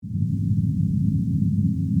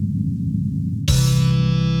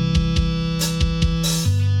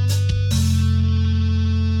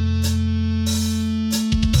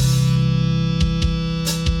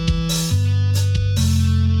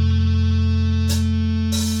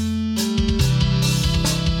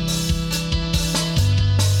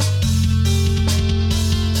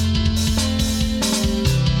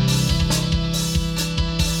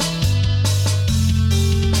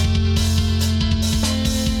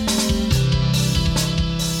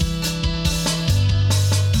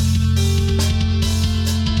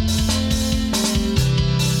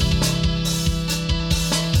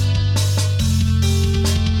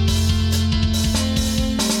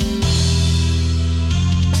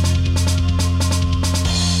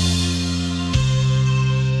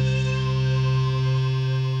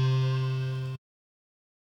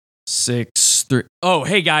6-3. Oh,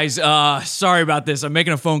 hey guys. Sorry about this. I'm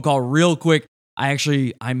making a phone call real quick.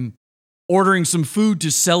 I'm ordering some food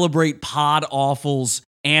to celebrate Pod Awful's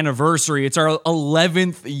anniversary. It's our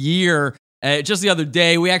 11th year. Just the other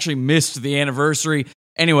day, we actually missed the anniversary.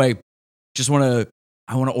 Anyway, I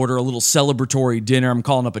want to order a little celebratory dinner. I'm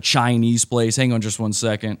calling up a Chinese place. Hang on just one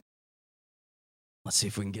second. Let's see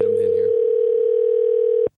if we can get them in here.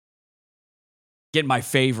 Get my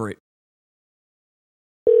favorite.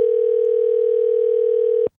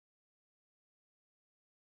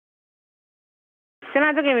 Can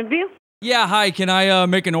I get a bill? Yeah, hi. Can I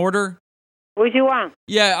make an order? What you want?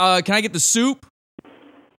 Yeah, can I get the soup?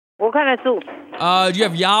 What kind of soup? Do you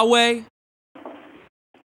have Yahweh?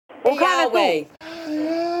 What kind of Yahweh.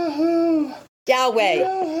 soup? Yahweh.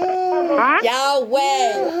 Huh?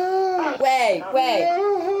 Yahweh. Way.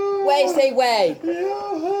 Way, say way.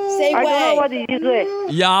 Say I don't know way. what did you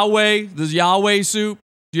say. Yahweh? Does Yahweh soup?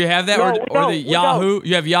 Do you have that? No, or we the don't. We Yahoo? don't.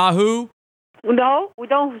 You have Yahoo? No, we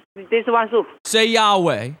don't. This one soup. Say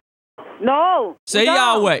Yahweh. No. Say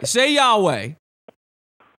Yahweh. Say Yahweh.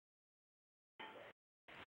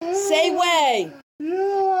 Say way.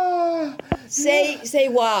 Say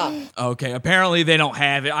wah. Okay, apparently they don't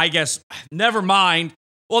have it. I guess, never mind.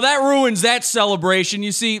 Well, that ruins that celebration.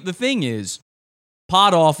 You see, the thing is,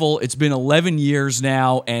 Pod Awful, it's been 11 years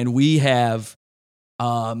now, and we have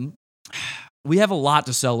a lot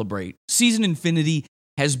to celebrate. Season Infinity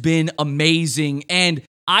has been amazing, and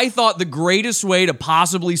I thought the greatest way to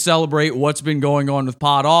possibly celebrate what's been going on with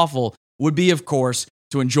Pod Awful would be, of course,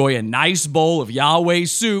 to enjoy a nice bowl of Yahweh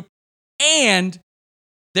soup. And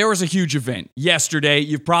there was a huge event yesterday.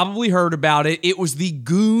 You've probably heard about it. It was the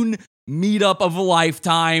Goon meetup of a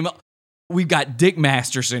lifetime. We've got Dick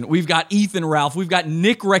Masterson. We've got Ethan Ralph. We've got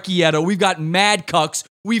Nick Recchietto. We've got Mad Cucks.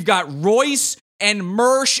 We've got Royce and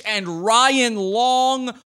Mersh and Ryan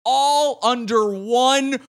Long all under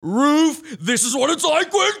one roof. This is what it's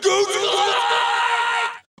like when Goons.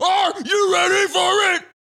 Are you ready for it?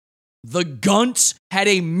 The Gunts had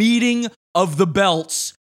a meeting of the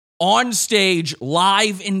belts on stage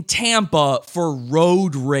live in Tampa for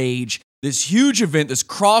Road Rage, this huge event, this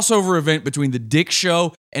crossover event between the Dick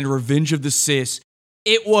Show and Revenge of the Sis.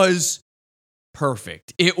 It was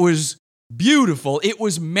perfect. It was beautiful. It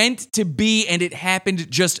was meant to be, and it happened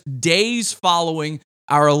just days following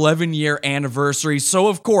our 11-year anniversary. So,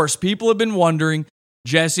 of course, people have been wondering,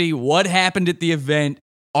 Jesse, what happened at the event?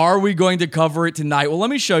 Are we going to cover it tonight? Well, let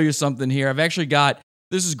me show you something here. I've actually got,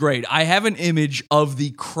 this is great. I have an image of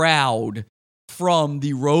the crowd from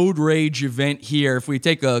the Road Rage event here. If we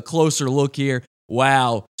take a closer look here,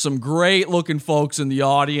 wow, some great looking folks in the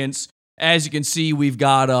audience. As you can see, we've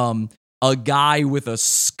got a guy with a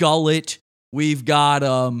skullet. We've got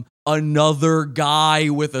another guy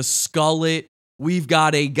with a skullet. We've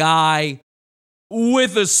got a guy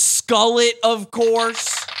with a skullet, of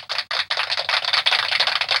course.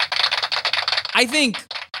 I think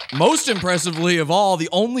most impressively of all, the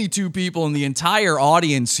only two people in the entire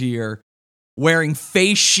audience here wearing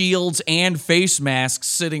face shields and face masks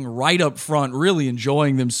sitting right up front, really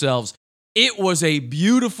enjoying themselves. It was a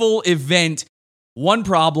beautiful event. One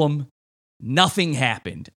problem, nothing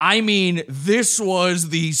happened. I mean, this was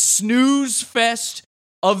the snooze fest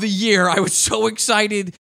of the year. I was so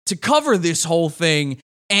excited to cover this whole thing,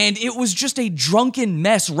 and it was just a drunken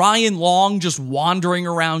mess. Ryan Long just wandering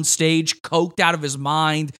around stage, coked out of his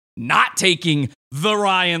mind, not taking the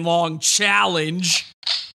Ryan Long challenge.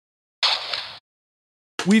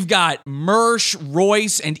 We've got Mersh,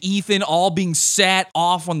 Royce, and Ethan all being sat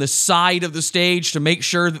off on the side of the stage to make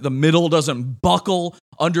sure that the middle doesn't buckle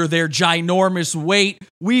under their ginormous weight.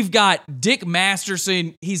 We've got Dick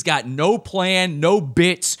Masterson. He's got no plan, no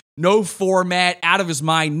bits, no format, out of his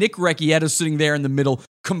mind. Nick Recchietto sitting there in the middle,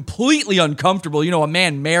 completely uncomfortable. You know, a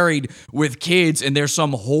man married with kids, and there's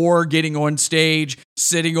some whore getting on stage,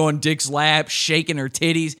 sitting on Dick's lap, shaking her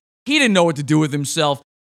titties. He didn't know what to do with himself.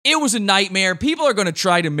 It was a nightmare. People are going to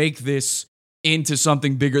try to make this into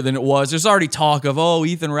something bigger than it was. There's already talk of,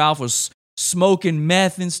 Ethan Ralph was smoking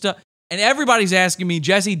meth and stuff. And everybody's asking me,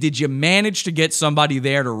 Jesse, did you manage to get somebody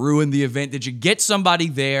there to ruin the event? Did you get somebody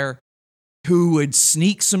there who would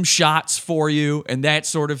sneak some shots for you and that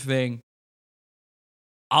sort of thing?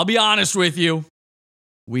 I'll be honest with you.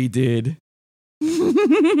 We did.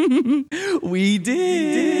 We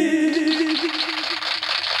did.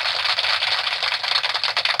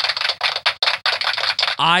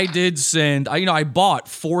 I did send, I bought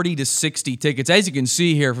 40 to 60 tickets. As you can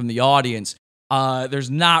see here from the audience,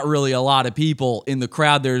 there's not really a lot of people in the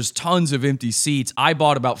crowd. There's tons of empty seats. I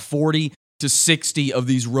bought about 40 to 60 of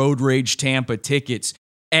these Road Rage Tampa tickets.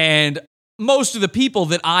 And most of the people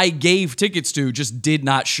that I gave tickets to just did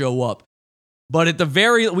not show up. But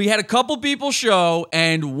we had a couple people show,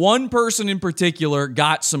 and one person in particular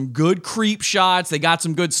got some good creep shots. They got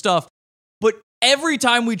some good stuff. But every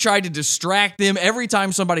time we tried to distract them, every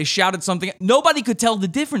time somebody shouted something, nobody could tell the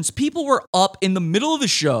difference. People were up in the middle of the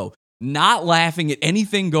show, not laughing at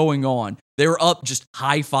anything going on. They were up just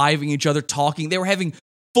high-fiving each other, talking. They were having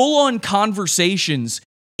full-on conversations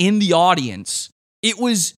in the audience. It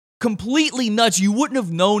was completely nuts. You wouldn't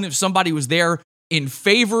have known if somebody was there in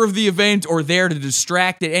favor of the event or there to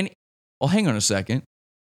distract it. And, well, hang on a second.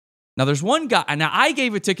 Now, there's one guy. Now, I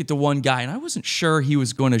gave a ticket to one guy, and I wasn't sure he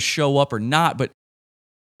was going to show up or not, but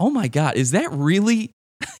oh my God, is that really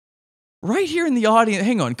right here in the audience?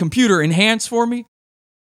 Hang on, computer, enhance for me.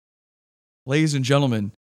 Ladies and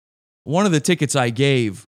gentlemen, one of the tickets I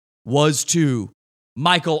gave was to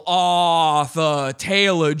Michael Arthur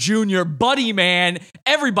Taylor Jr., buddy man,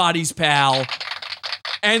 everybody's pal.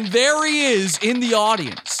 And there he is in the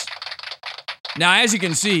audience. Now, as you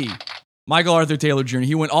can see, Michael Arthur Taylor Jr.,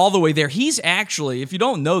 he went all the way there. He's actually, if you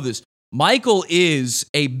don't know this, Michael is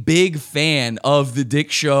a big fan of The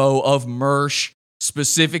Dick Show, of Mersh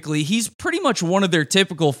specifically. He's pretty much one of their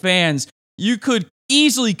typical fans. You could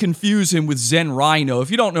easily confuse him with Zen Rhino.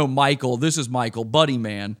 If you don't know Michael, this is Michael, buddy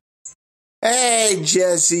man. Hey,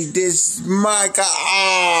 Jesse, this is Michael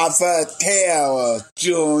Arthur Taylor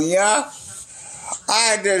Jr.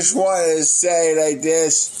 I just wanted to say like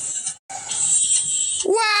this.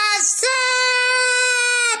 What's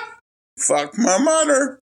up? Fuck my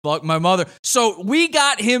mother. Fuck my mother. So we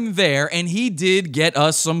got him there, and he did get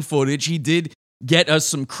us some footage. He did get us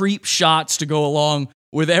some creep shots to go along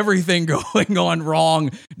with everything going on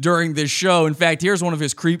wrong during this show. In fact, here's one of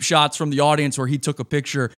his creep shots from the audience where he took a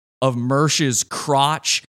picture of Mersh's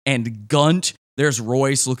crotch and gunt. There's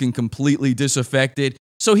Royce looking completely disaffected.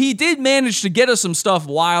 So he did manage to get us some stuff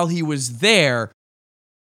while he was there.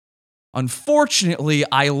 Unfortunately,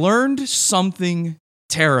 I learned something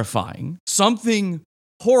terrifying. Something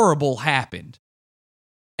horrible happened.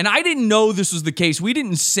 And I didn't know this was the case. We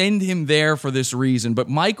didn't send him there for this reason, but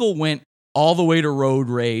Michael went all the way to Road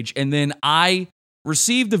Rage, and then I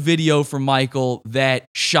received a video from Michael that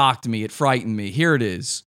shocked me. It frightened me. Here it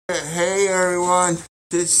is. Hey, everyone.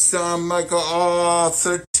 This is Michael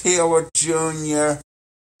Arthur Taylor Jr.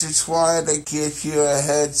 Just wanted to give you a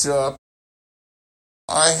heads up.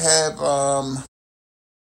 I have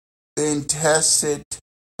been tested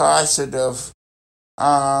positive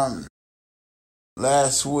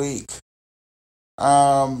last week.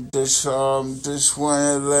 Just want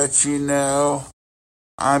to let you know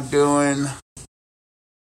I'm doing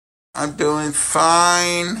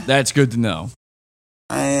fine. That's good to know.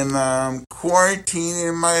 I am quarantined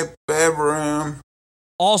in my bedroom.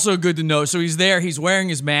 Also good to know. So he's there. He's wearing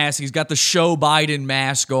his mask. He's got the Show Biden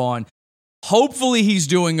mask on. Hopefully he's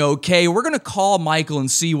doing okay. We're going to call Michael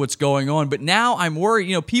and see what's going on. But now I'm worried.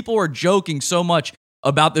 You know, people are joking so much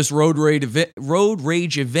about this road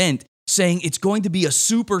rage event, saying it's going to be a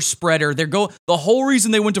super spreader. The whole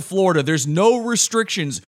reason they went to Florida, there's no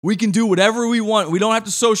restrictions. We can do whatever we want. We don't have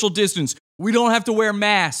to social distance. We don't have to wear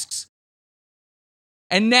masks.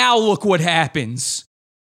 And now look what happens.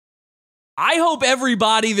 I hope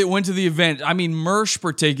everybody that went to the event, I mean, Mersh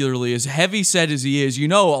particularly, as heavy set as he is, you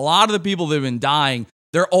know, a lot of the people that have been dying,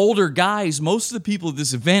 they're older guys. Most of the people at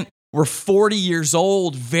this event were 40 years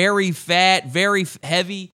old, very fat, very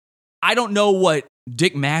heavy. I don't know what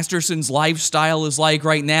Dick Masterson's lifestyle is like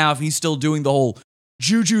right now, if he's still doing the whole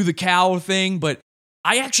Juju the cow thing, but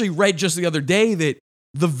I actually read just the other day that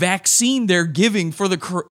the vaccine they're giving for the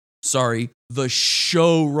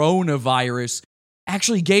coronavirus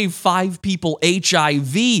actually gave 5 people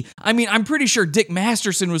HIV. I mean, I'm pretty sure Dick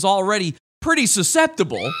Masterson was already pretty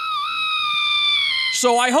susceptible.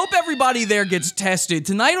 So I hope everybody there gets tested.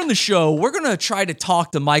 Tonight on the show, we're going to try to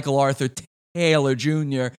talk to Michael Arthur Taylor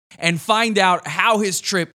Jr. and find out how his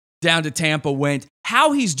trip down to Tampa went,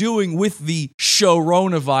 how he's doing with the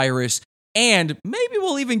coronavirus, and maybe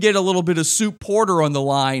we'll even get a little bit of Soup Porter on the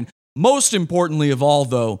line. Most importantly of all,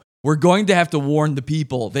 though, we're going to have to warn the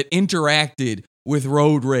people that interacted with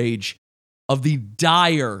Road Rage of the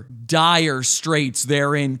dire, dire straits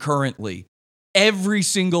they're in currently. Every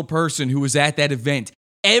single person who was at that event,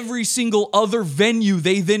 every single other venue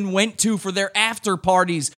they then went to for their after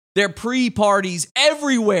parties, their pre-parties,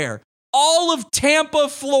 everywhere, all of Tampa,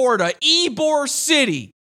 Florida, Ybor City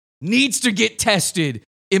needs to get tested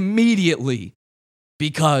immediately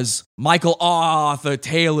because Michael Arthur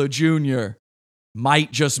Taylor Jr.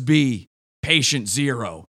 might just be patient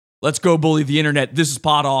zero. Let's go bully the internet. This is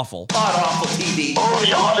Pod Awful. Pod Awful TV. Only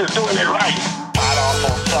y'all is doing it right. Pod Awful.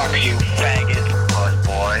 awful sucks, you faggot. Good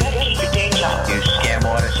boy. Your day job. You scam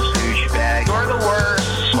artist, douchebag. You're the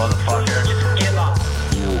worst, motherfucker. Just give up.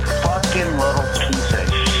 You fucking little piece of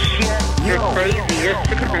shit. You're crazy. You're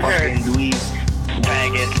sick of the head. Fucking dweeb,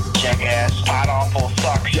 faggot, jackass, pot awful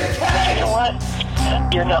sucks. You know what?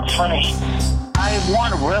 You're not funny. I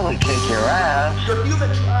want to really kick your ass.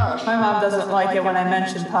 My mom doesn't like it when I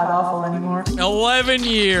mention pot awful anymore. 11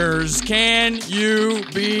 years. Can you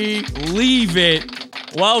believe it?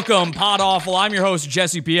 Welcome, Pot Awful. I'm your host,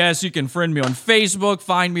 Jesse PS. You can friend me on Facebook.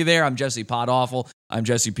 Find me there. I'm Jesse Pot Awful. I'm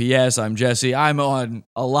Jesse PS. I'm Jesse. I'm on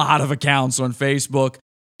a lot of accounts on Facebook.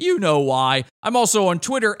 You know why. I'm also on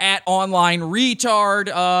Twitter at Online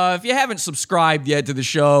Retard. If you haven't subscribed yet to the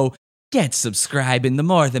show, get subscribing. The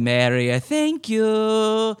more the merrier. Thank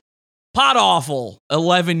you. Pot Awful,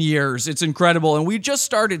 11 years. It's incredible. And we just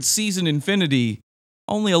started Season Infinity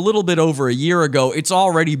only a little bit over a year ago. It's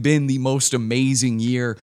already been the most amazing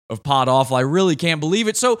year of Pot Awful. I really can't believe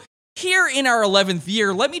it. So here in our 11th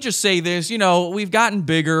year, let me just say this. You know, we've gotten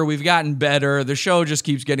bigger. We've gotten better. The show just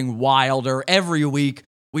keeps getting wilder. Every week,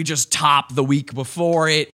 we just top the week before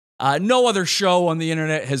it. No other show on the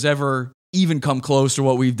internet has ever even come close to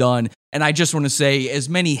what we've done. And I just want to say, as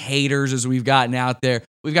many haters as we've gotten out there,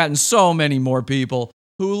 we've gotten so many more people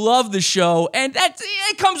who love the show, and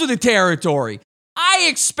it comes with the territory. I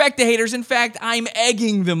expect the haters. In fact, I'm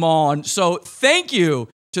egging them on. So thank you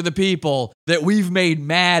to the people that we've made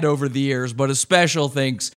mad over the years, but a special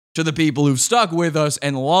thanks to the people who've stuck with us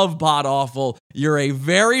and love Pot Awful. You're a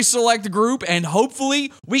very select group, and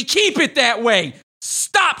hopefully we keep it that way.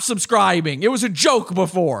 Stop subscribing. It was a joke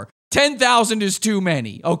before. 10,000 is too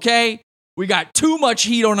many, okay? We got too much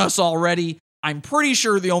heat on us already. I'm pretty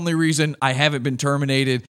sure the only reason I haven't been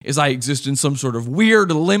terminated is I exist in some sort of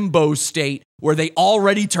weird limbo state where they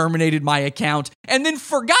already terminated my account and then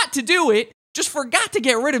forgot to do it, just forgot to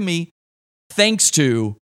get rid of me, thanks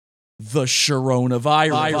to the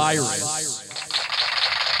Coronavirus.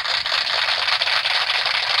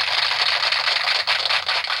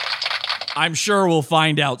 I'm sure we'll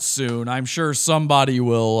find out soon. I'm sure somebody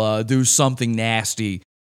will do something nasty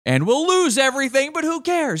and we'll lose everything, but who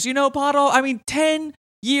cares? You know, 10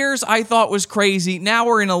 years I thought was crazy. Now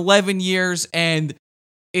we're in 11 years and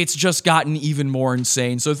it's just gotten even more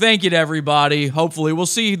insane. So thank you to everybody. Hopefully we'll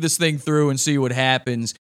see this thing through and see what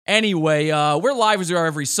happens. Anyway, we're live as we are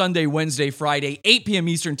every Sunday, Wednesday, Friday, 8 p.m.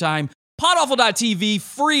 Eastern Time. Potawful.tv,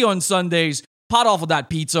 free on Sundays.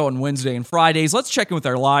 Potawful.pizza on Wednesday and Fridays. Let's check in with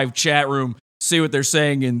our live chat room, see what they're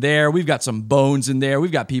saying in there. We've got some bones in there.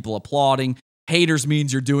 We've got people applauding. Haters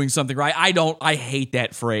means you're doing something right. I hate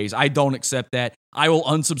that phrase. I don't accept that. I will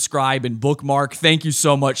unsubscribe and bookmark. Thank you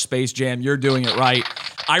so much, Space Jam. You're doing it right.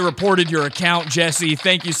 I reported your account, Jesse.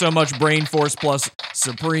 Thank you so much, Brain Force Plus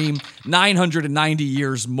Supreme. 990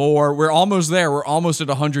 years more. We're almost there. We're almost at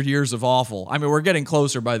 100 years of awful. I mean, we're getting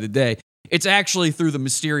closer by the day. It's actually through the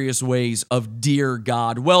mysterious ways of dear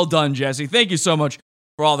God. Well done, Jesse. Thank you so much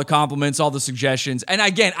for all the compliments, all the suggestions. And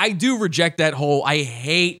again, I do reject that whole,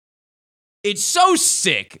 it's so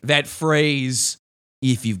sick, that phrase,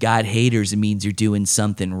 if you've got haters, it means you're doing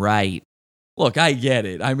something right. Look, I get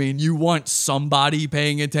it. I mean, you want somebody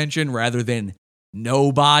paying attention rather than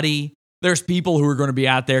nobody. There's people who are going to be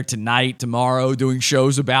out there tonight, tomorrow, doing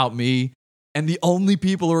shows about me. And the only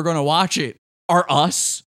people who are going to watch it are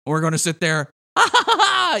us. We're going to sit there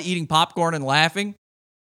eating popcorn and laughing.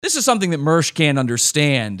 This is something that Mersh can't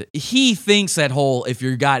understand. He thinks that whole, if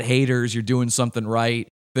you got haters, you're doing something right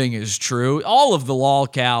thing is true. All of the lol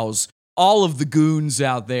cows, all of the goons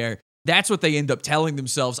out there, that's what they end up telling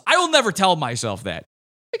themselves. I will never tell myself that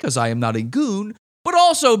because I am not a goon, but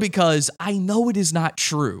also because I know it is not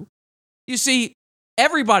true. You see,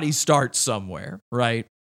 everybody starts somewhere, right?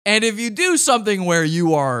 And if you do something where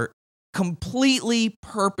you are completely,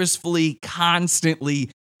 purposefully, constantly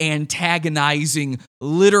antagonizing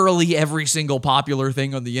literally every single popular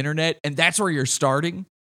thing on the internet, and that's where you're starting,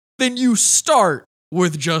 then you start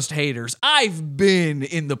with just haters. I've been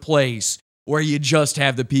in the place where you just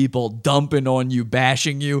have the people dumping on you,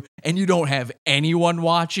 bashing you, and you don't have anyone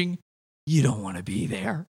watching. You don't want to be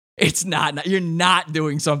there. You're not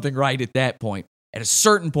doing something right at that point. At a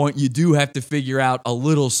certain point, you do have to figure out a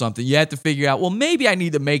little something. You have to figure out, well, maybe I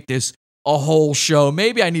need to make this a whole show.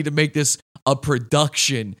 Maybe I need to make this a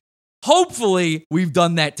production. Hopefully, we've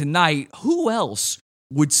done that tonight. Who else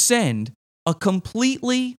would send a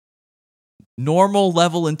completely normal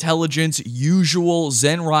level intelligence, usual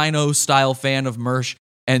Zen Rhino style fan of Mersh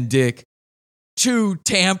and Dick to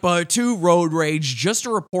Tampa, to Road Rage, just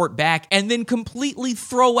to report back and then completely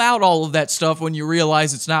throw out all of that stuff when you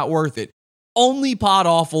realize it's not worth it? Only Pod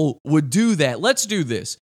Awful would do that. Let's do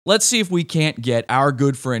this. Let's see if we can't get our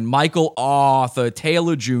good friend Michael Arthur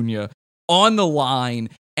Taylor Jr. on the line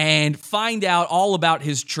and find out all about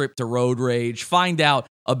his trip to Road Rage, find out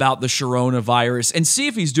about the coronavirus, and see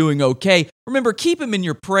if he's doing okay. Remember, keep him in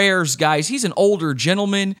your prayers, guys. He's an older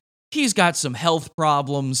gentleman. He's got some health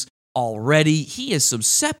problems already. He is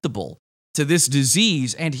susceptible to this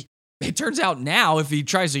disease, and it turns out now, if he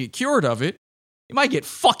tries to get cured of it, he might get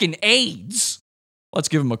fucking AIDS. Let's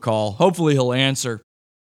give him a call. Hopefully he'll answer.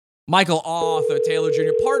 Michael Arthur Taylor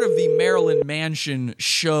Jr., part of the Maryland Mansion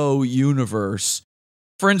show universe.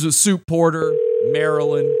 Friends with Soup Porter,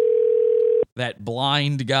 Maryland, that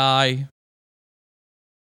blind guy.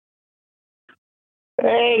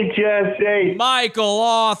 Hey, Jesse. Michael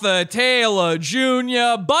Arthur Taylor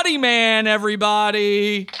Jr., Buddy Man,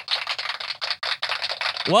 everybody.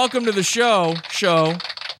 Welcome to the show.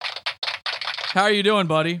 How are you doing,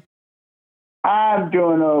 buddy? I'm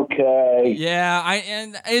doing okay. Yeah,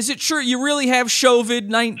 and is it true you really have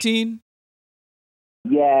COVID-19?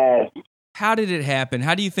 Yes. How did it happen?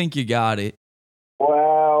 How do you think you got it?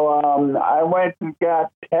 Well, I went and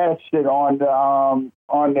got tested on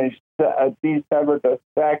the December the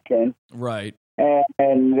 2nd, Right.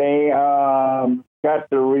 and they got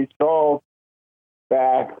the results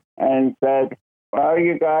back and said, well,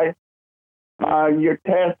 you guys, you're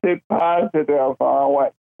tested positive. I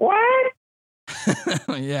went, what?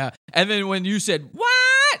 Yeah. And then when you said,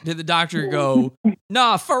 what? Did the doctor go,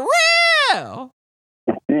 nah, for real?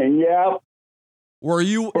 Yep. Were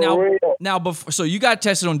you, For real. now before, so you got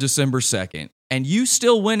tested on December 2nd, and you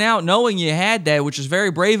still went out knowing you had that, which is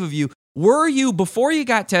very brave of you. Were you, before you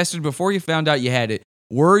got tested, before you found out you had it,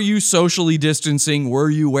 were you socially distancing?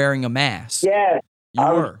 Were you wearing a mask? Yes. You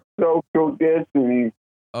I were. was social distancing.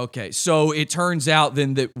 Okay, so it turns out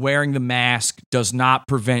then that wearing the mask does not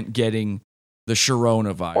prevent getting the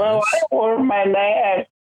coronavirus. Well, I wore my mask,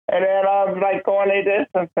 and then I was like going like this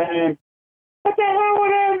and saying, what the hell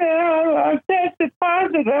would I do? I tested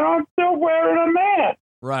positive, and I'm still wearing a mask.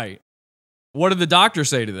 Right. What did the doctor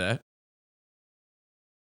say to that?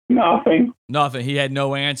 Nothing. Nothing. He had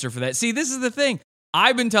no answer for that. See, this is the thing.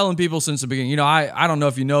 I've been telling people since the beginning, I don't know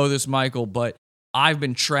if you know this, Michael, but I've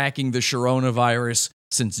been tracking the coronavirus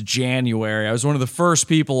since January. I was one of the first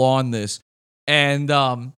people on this. And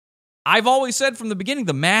I've always said from the beginning,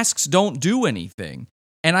 the masks don't do anything.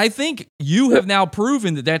 And I think you have now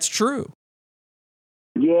proven that that's true.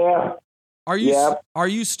 Yeah. Are you Yep. Are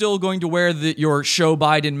you still going to wear your Show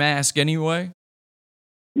Biden mask anyway?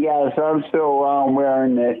 Yes, I'm still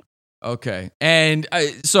wearing it. Okay. And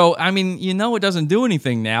so, I mean, it doesn't do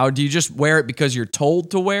anything now. Do you just wear it because you're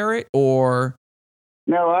told to wear it, or?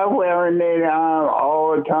 No, I'm wearing it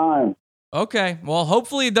all the time. Okay. Well,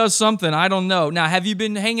 hopefully it does something. I don't know. Now, have you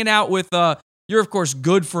been hanging out with, you're of course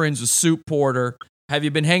good friends with Soup Porter. Have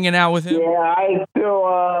you been hanging out with him? Yeah,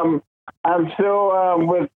 I'm still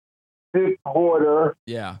with Soup Porter.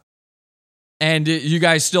 Yeah. And you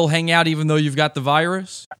guys still hang out even though you've got the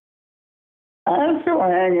virus? I'm still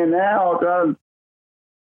hanging out.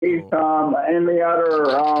 He's in the other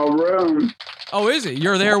room. Oh, is he?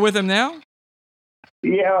 You're there with him now?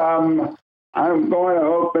 Yeah, I'm going to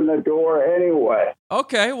open the door anyway.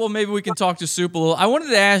 Okay, well, maybe we can talk to Soup a little. I wanted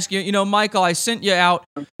to ask you, Michael, I sent you out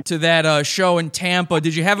to that show in Tampa.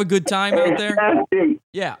 Did you have a good time out there? Jesse.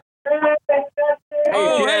 Yeah. Hey,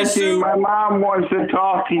 hey, Jesse, Sue. my mom wants to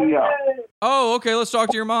talk to you. Oh, okay, let's talk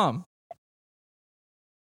to your mom.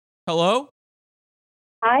 Hello?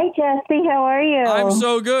 Hi, Jesse. How are you? I'm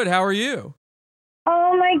so good. How are you?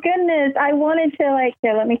 Oh, my goodness. I wanted to,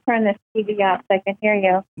 here, let me turn this TV off so I can hear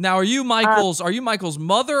you. Now, are you Michael's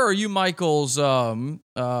mother, or are you Michael's,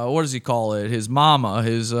 what does he call it? His mama,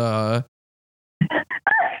 his, I'm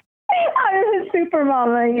his super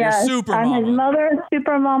mama, yes. super I'm mama. his mother,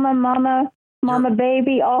 super mama, mama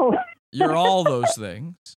baby, all. You're all those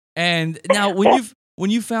things. And now,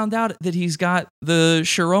 when you found out that he's got the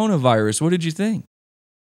coronavirus, what did you think?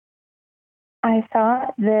 I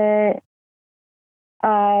thought that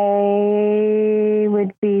I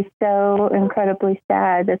would be so incredibly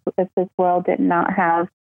sad if this world did not have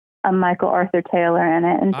a Michael Arthur Taylor in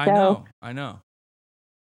it. And I know.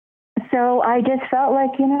 So I just felt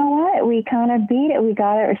like, you know what? We kind of beat it.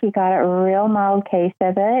 He got a real mild case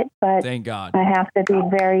of it. But thank God. I have to be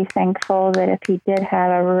very thankful that if he did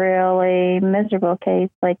have a really miserable case,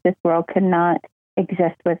 this world could not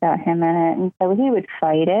exist without him in it. And so he would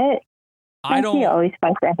fight it. He always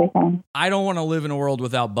fights everything. I don't want to live in a world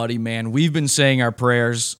without Buddy Man. We've been saying our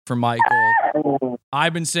prayers for Michael.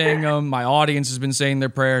 I've been saying them. My audience has been saying their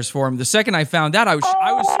prayers for him. The second I found out, I was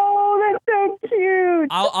Oh, that's so cute.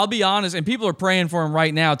 I'll be honest, and people are praying for him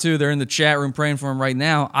right now too. They're in the chat room praying for him right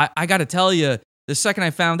now. I got to tell you, the second I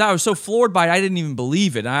found out, I was so floored by it, I didn't even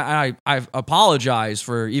believe it. I apologize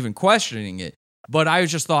for even questioning it, but I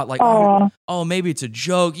just thought like, oh, maybe it's a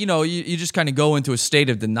joke. You know, you just kind of go into a state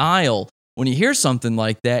of denial when you hear something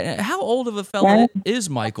like that. How old of a fella is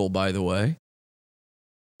Michael, by the way?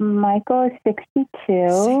 Michael is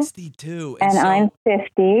 62. 62. And I'm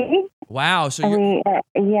 50. Wow. So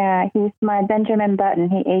he's my Benjamin Button.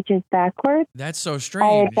 He ages backwards. That's so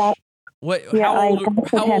strange. How old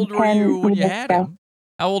were you when you had him?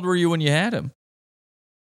 How old were you when you had him?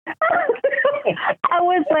 I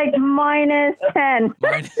was like minus 10.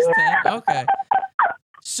 Minus 10? Okay.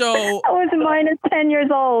 So I was minus 10 years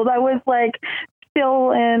old. I was like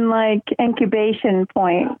still in like incubation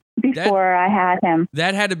point before I had him.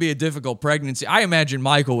 That had to be a difficult pregnancy. I imagine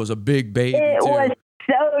Michael was a big baby It too. was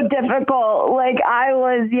so difficult. Like I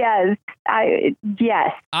was,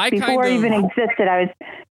 before it even existed, I was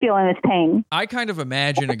feeling this pain. I kind of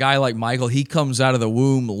imagine a guy like Michael, he comes out of the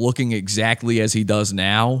womb looking exactly as he does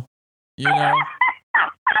now. You know?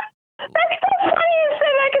 That's so funny you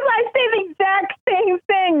say that because I say the exact same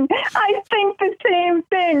thing. I think the same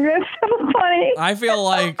thing. That's so funny. I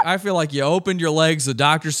feel like you opened your legs, the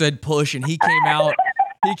doctor said push, and he came out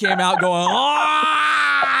going,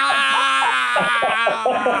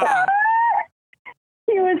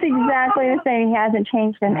 He was exactly the same. He hasn't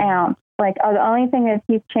changed an ounce. Like the only thing that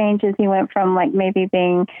he's changed is he went from like maybe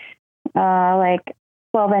being like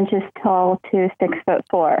 12 inches tall to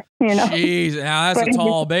 6'4", you know? Jeez, now that's a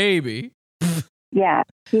tall baby. Yeah,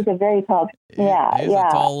 he's a very tall. He's a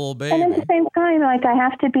tall little baby. And at the same time, like I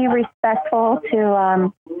have to be respectful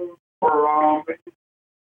to.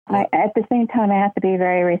 At the same time, I have to be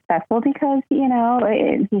very respectful because you know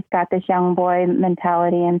he's got this young boy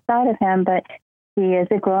mentality inside of him, but he is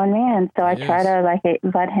a grown man. So I try to like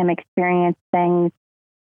let him experience things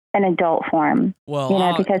in adult form. Well, you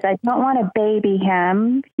know, because I don't want to baby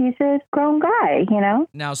him. He's a grown guy, you know.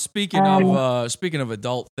 Now, speaking of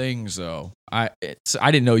adult things, though, I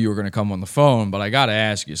didn't know you were going to come on the phone, but I got to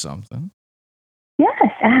ask you something. Yes,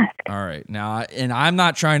 ask. All right, now, and I'm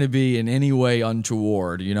not trying to be in any way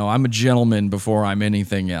untoward. You know, I'm a gentleman before I'm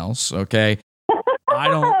anything else. Okay, I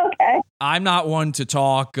don't. Okay. I'm not one to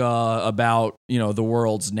talk about, you know, the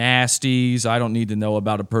world's nasties. I don't need to know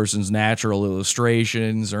about a person's natural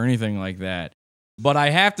illustrations or anything like that. But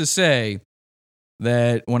I have to say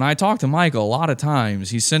that when I talk to Michael, a lot of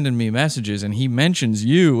times he's sending me messages and he mentions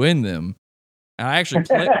you in them. And I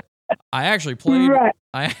actually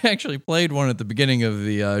played one at the beginning of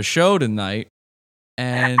the show tonight.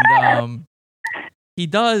 And he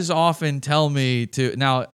does often tell me to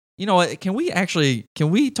now. You know what? Can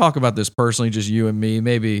we talk about this personally, just you and me?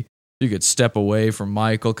 Maybe you could step away from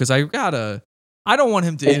Michael because I don't want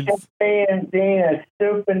him to. It's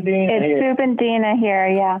Stoop and Dina here,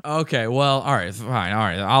 yeah. Okay, well, all right, fine, all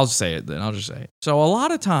right. I'll say it then. I'll just say it. So a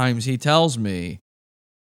lot of times he tells me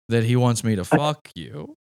that he wants me to fuck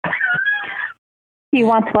you. He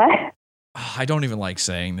wants what? I don't even like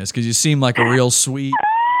saying this because you seem like a real sweet,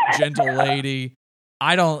 gentle lady.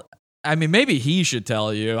 I mean, maybe he should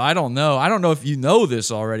tell you. I don't know. I don't know if you know this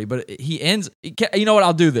already, but he ends. You know what?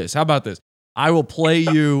 I'll do this. How about this? I will play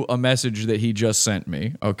you a message that he just sent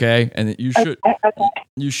me. Okay, and you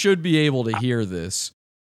should be able to hear this.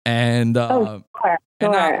 And sure.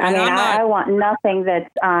 I want nothing that's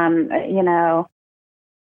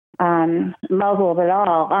muzzled at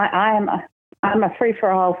all. I'm a free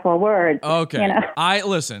for all for words. Okay. You know? I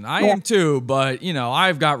am too, but you know,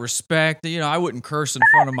 I've got respect. You know, I wouldn't curse in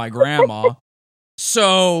front of my grandma.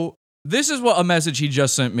 So this is what a message he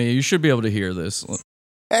just sent me. You should be able to hear this.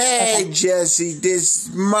 Hey, Jesse, this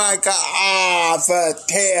is Micah Arthur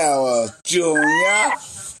Taylor Jr.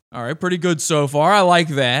 All right, pretty good so far. I like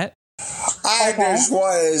that. I just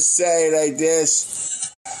wanted to say like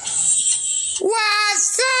this.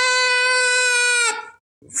 What's up?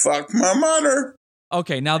 Fuck my mother.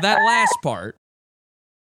 Okay, now that last part.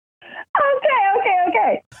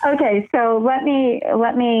 Okay. So let me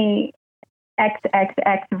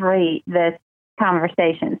rate this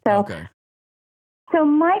conversation. So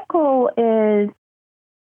Michael is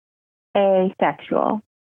asexual,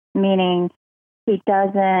 meaning he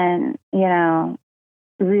doesn't,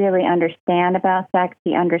 really understand about sex.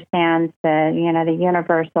 He understands the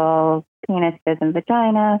universal penis goes in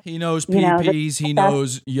vagina. He knows pee-pees. He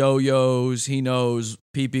knows yo-yos. He knows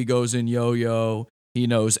pee-pee goes in yo-yo. He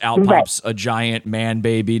knows out pops a giant man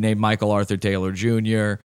baby named Michael Arthur Taylor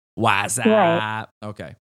Jr. Why's that? Right.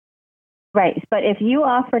 Okay. Right. But if you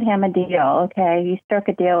offered him a deal, okay, you struck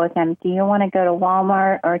a deal with him, do you want to go to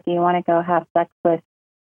Walmart or do you want to go have sex with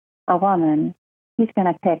a woman, he's going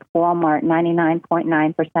to pick Walmart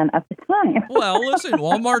 99.9% of the time. Well, listen,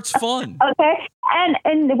 Walmart's fun. Okay.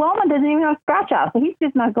 And Walmart doesn't even have scratch offs. So he's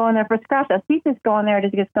just not going there for scratch offs. He's just going there to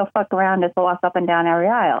just go fuck around, just walk up and down every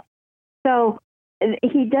aisle. So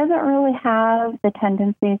he doesn't really have the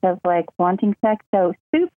tendencies of like wanting sex. So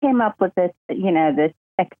Soup came up with this, this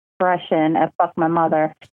expression of fuck my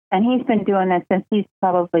mother. And he's been doing this since he's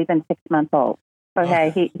probably been 6 months old.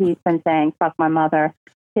 Okay. He's been saying fuck my mother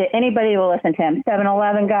to anybody who will listen to him.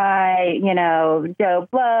 7-Eleven guy, Joe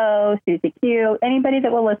Blow, Susie Q, anybody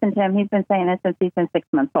that will listen to him. He's been saying this since he's been 6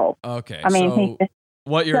 months old. Okay. I mean, so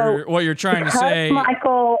what you're trying to say,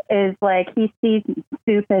 Michael is like, he sees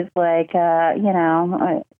Soup as like,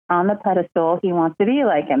 on the pedestal. He wants to be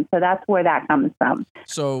like him. So that's where that comes from.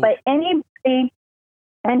 But anybody,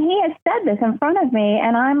 and he has said this in front of me,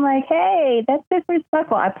 and I'm like, hey, that's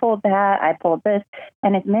disrespectful. I pulled that, I pulled this.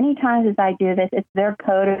 And as many times as I do this, it's their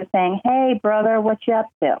code of saying, hey, brother, what you up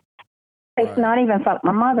to? It's not even fuck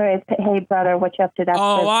my mother. It's, hey, brother, what you up to?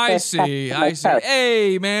 I see.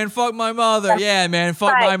 Hey, man, fuck my mother. Yeah, man,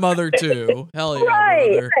 fuck my mother, too. Hell yeah,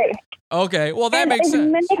 brother. Right. Okay, well, that makes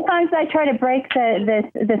sense. Many times I try to break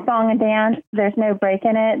the song and dance. There's no break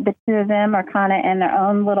in it. The two of them are kind of in their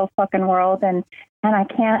own little fucking world, and I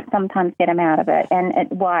can't sometimes get them out of it. And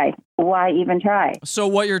why? Why even try? So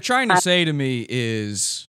what you're trying to say to me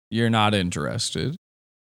is you're not interested.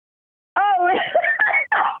 Oh,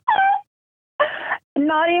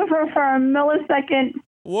 not even for a millisecond.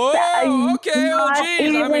 Whoa, okay, not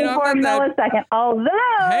geez. even for a millisecond. Although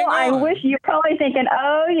I wish you're probably thinking,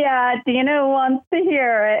 oh yeah, Dina wants to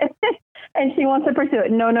hear it, and she wants to pursue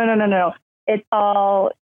it. No.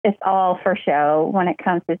 It's all for show when it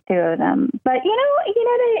comes to two of them. But you know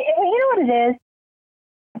what it is.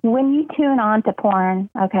 When you tune on to porn,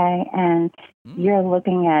 okay, and you're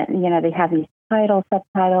looking at, they have these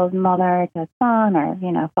subtitles, mother does son, or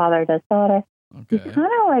father does daughter. Okay. You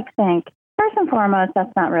kind of like think. First and foremost,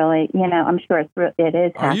 that's not really, I'm sure it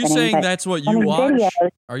is happening. Are you saying that's what you watch? Videos,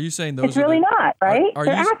 are you saying those it's really not, right? They're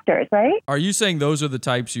actors, right? Are you saying those are the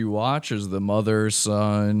types you watch, as the mother,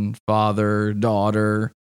 son, father,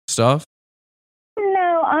 daughter stuff?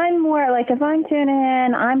 No, I'm more like, if I'm tuning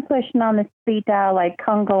in, I'm pushing on the speed dial like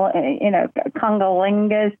Congolingus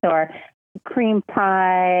or cream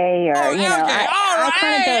pie, or all right.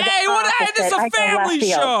 Hey, this is a family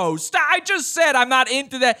show. Stop. I just said I'm not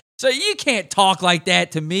into that, so you can't talk like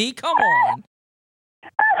that to me. Come on.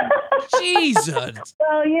 Jesus.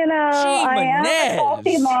 Well, I am a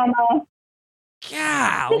salty mama.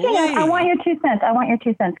 Golly. I want your 2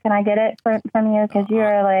 cents. Can I get it from you? Because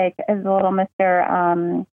you're like a little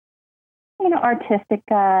Mr. Artistic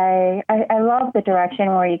guy. I love the direction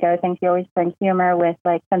where you go. Things you always bring humor with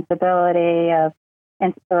like sensibility of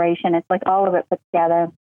inspiration. It's like all of it put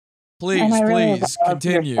together. Please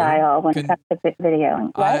continue. Your style when it comes to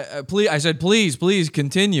videoing. I said, please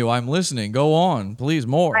continue. I'm listening. Go on, please,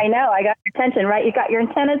 more. I know. I got your attention, right? You got your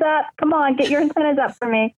antennas up. Come on, get your antennas up for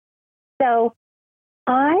me. So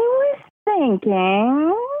I was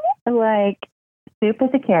thinking, like, Soup is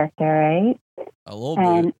a character, right? A little bit.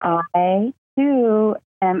 And I, too,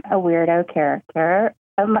 am a weirdo character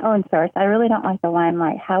of my own sort. I really don't like the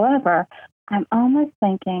limelight. However, I'm almost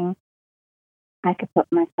thinking I could put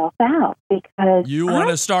myself out because... You want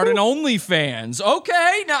to start an OnlyFans.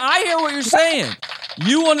 Okay, now I hear what you're saying.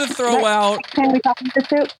 You want to throw out... Can we talk to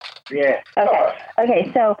Soup? Yeah.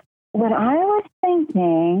 Okay, so what I was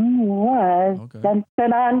thinking was... Okay. Dun, dun,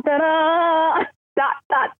 dun, dun, dun, dot,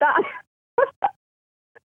 dot, dot.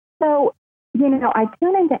 So... I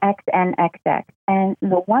tune into XNXX, and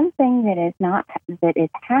the one thing that is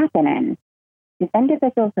happening is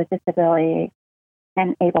individuals with disability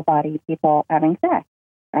and able-bodied people having sex,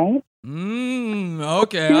 right?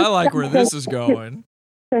 Okay, I like where this is going.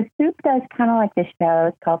 So Soup does kind of like this show.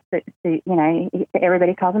 It's called,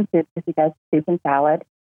 everybody calls him Soup because he does soup and salad,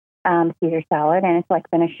 Caesar salad, and it's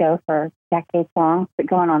like been a show for decades long, but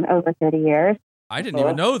going on over 30 years. I didn't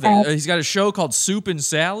even know that. He's got a show called Soup and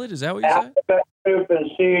Salad. Is that what you said? Soup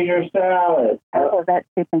and Caesar salad. Oh, that's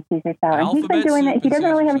Soup and Caesar salad. He's been doing it. He doesn't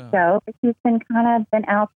really have a show, but he's been been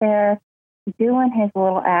out there doing his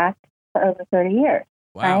little act for over 30 years.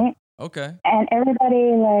 Wow. Right? Okay. And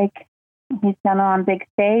everybody, he's done it on big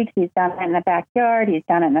stage. He's done it in the backyard. He's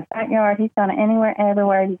done it in the front yard. He's done it anywhere,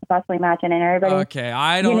 everywhere you could possibly imagine. And everybody. Okay.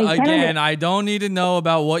 I don't need to know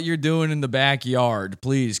about what you're doing in the backyard.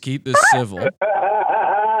 Please keep this civil.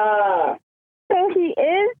 So he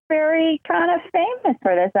is very kind of famous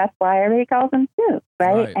for this. That's why everybody calls him Soup,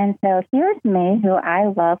 right? And so here's me, who I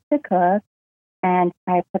love to cook. and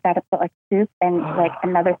I put like soup and like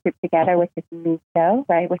another soup together, which is miso,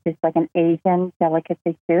 right? Which is like an Asian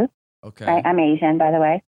delicacy soup. Okay. Right? I'm Asian, by the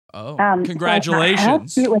way. Oh, So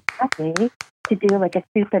congratulations. it was happy to do like a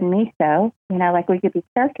soup and miso, like we could be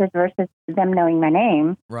characters versus them knowing my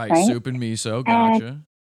name. Right, soup and miso, gotcha.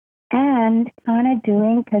 And kind of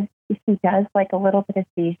doing, because he does like a little bit of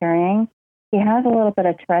seizuring. He has a little bit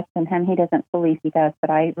of trust in him. He doesn't believe he does, but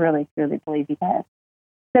I really, truly believe he does.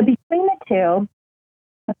 So between the two,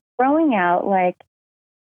 throwing out like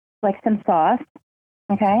some sauce,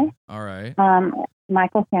 okay? All right.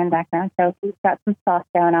 Michael's hand background, so he's got some sauce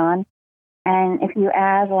going on. And if you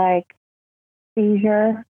add like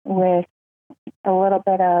seizure with a little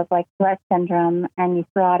bit of like Tourette syndrome and you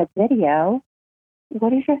throw out a video,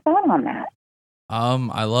 what is your thought on that?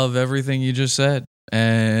 I love everything you just said.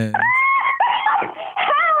 And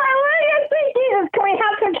hallelujah, sweet Jesus. Can we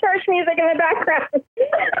have some church music in the background?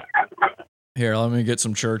 here, let me get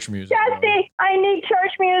some church music. Jesse, I need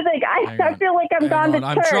church music. I feel like I'm gone to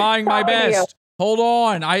church. I'm trying my best. Hold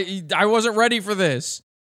on. I wasn't ready for this.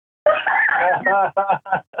 So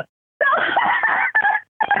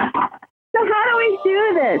how do we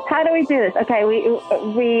do this? Okay, how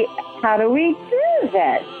do we do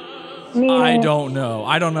this? I don't know.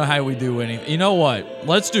 I don't know how we do anything. You know what?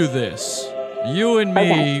 Let's do this. You and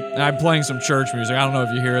me, and I'm playing some church music. I don't know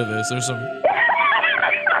if you hear this. There's some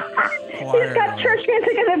choir. He's got church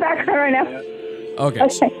music in the background right now. Okay.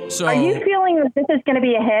 So are you feeling that this is going to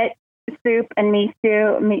be a hit? Soup and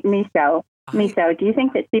miso. Do you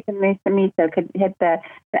think that soup and miso could hit the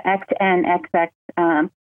XNXX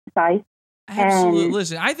size? Absolutely.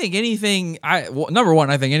 Listen, I think anything. Number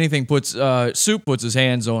one, I think anything Soup puts his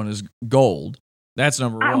hands on is gold. That's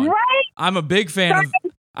number one. Right? I'm a big fan of.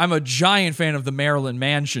 I'm a giant fan of the Marilyn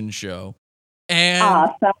Manson show, and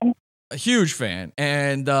awesome. a huge fan,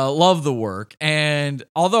 and love the work. And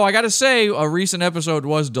although I got to say, a recent episode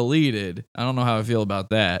was deleted. I don't know how I feel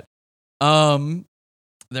about that.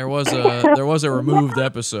 There was a removed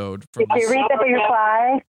episode. Did you read the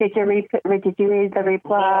reply? Did you read the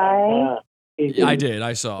reply? Yeah, I did.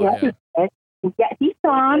 I saw. Yeah. Yeah, he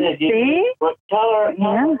saw him. See? Tell her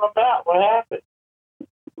about what happened.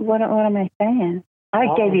 What am I saying? I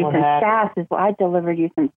gave you some sass. I delivered you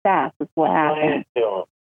some sass. Is what happened.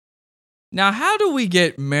 Now, how do we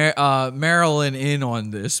get Marilyn in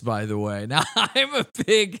on this, by the way? Now,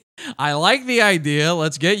 I like the idea.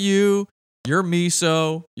 Let's get you. You're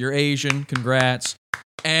miso. You're Asian. Congrats.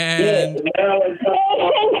 And Asian, congrats.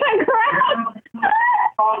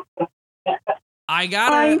 I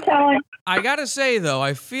gotta say, though,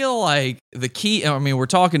 I feel like the key, we're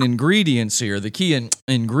talking ingredients here. The key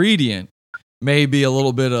ingredient may be a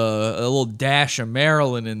little dash of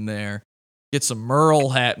Marilyn in there. Get some Merle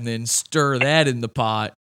happening, stir that in the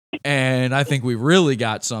pot, and I think we really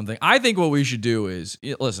got something. I think what we should do is,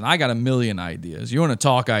 listen, I got a million ideas. You want to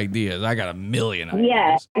talk ideas? I got a million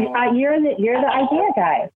ideas. Yeah, you're the idea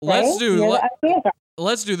guy. Right?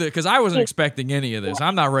 Let's do this, because I wasn't expecting any of this.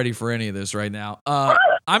 I'm not ready for any of this right now.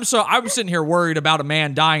 I'm sitting here worried about a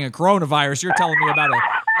man dying of coronavirus. You're telling me about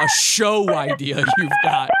a show idea you've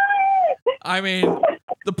got. I mean,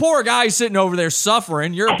 the poor guy's sitting over there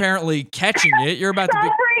suffering. You're apparently catching it. You're about to be.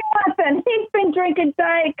 Nothing. He's been drinking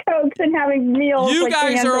Diet Cokes and having meals. You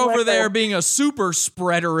guys are over there being a super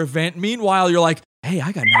spreader event. Meanwhile, you're like, hey,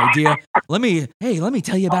 I got an idea. Let me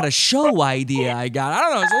tell you about a show idea I got. I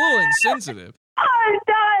don't know. It's a little insensitive. I'm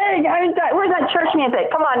dying. Where's that church music?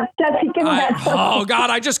 Come on, Jesse, give me that church Oh, God,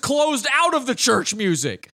 I just closed out of the church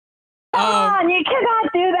music. Come on, you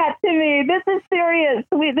cannot do that to me. This is serious.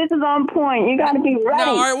 This is on point. You got to be ready.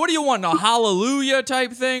 Now, all right, what do you want? A hallelujah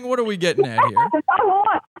type thing? What are we getting at here? I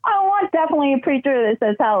want definitely a preacher that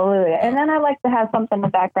says hallelujah. And then I like to have something in the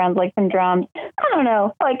background, like some drums. I don't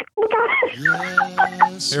know. Like, look at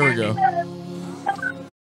Yes. Here we go.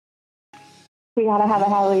 We got to have a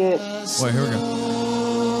hallelujah. Wait, here we go.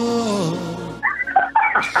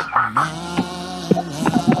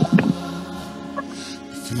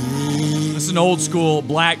 This is an old school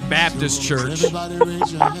Black Baptist church. Did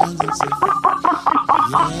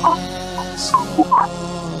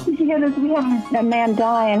you hear this? We have a man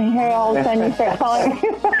die, and here all of a sudden you start calling.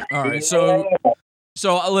 All right, so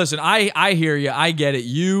listen, I hear you. I get it.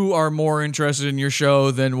 You are more interested in your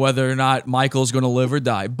show than whether or not Michael's going to live or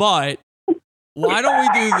die. But why don't we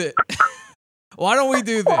do this? Why don't we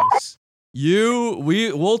do this?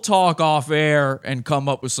 We'll talk off air and come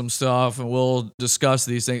up with some stuff, and we'll discuss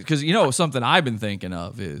these things. Because, something I've been thinking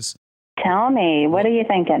of is... Tell me, what are you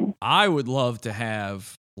thinking? I would love to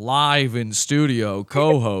have live in studio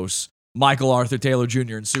co-hosts Michael Arthur Taylor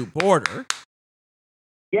Jr. and Sue Porter.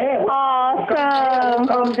 Yeah. Awesome.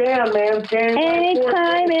 Come down, man.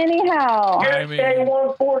 Anytime, anyhow. I mean, Day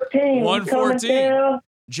 114. 114.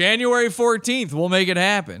 January 14th, we'll make it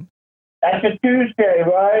happen. That's a Tuesday,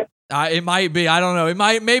 right? It might be. I don't know. It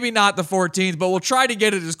might, maybe not the 14th, but we'll try to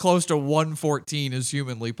get it as close to 114 as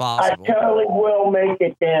humanly possible. I totally will make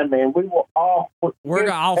it down, man. We will all.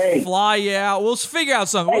 I'll fly you out. We'll figure out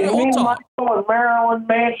something. Hey, we'll talk. Michael and Marilyn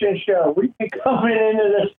Mansion show. We be coming into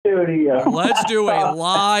the studio. Let's do a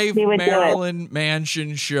live Marilyn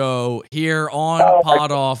Mansion show here on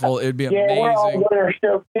Pod Awful. It'd be amazing. We're on winter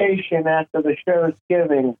showcation after the show's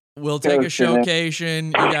giving. We'll take a showcation.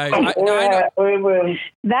 You guys,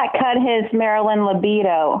 that cut his Maryland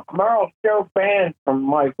libido. Merle's so banned from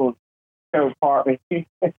Michael's show partner. Wait,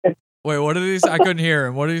 what did he say? I couldn't hear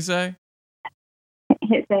him. What did he say?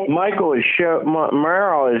 Michael is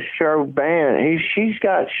Merle is show banned. She's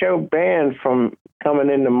got show banned from coming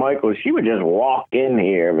into Michael's. She would just walk in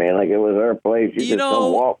here, man, like it was her place.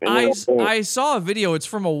 I saw a video. It's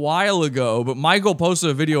from a while ago, but Michael posted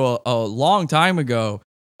a video a long time ago.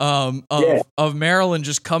 Of Marilyn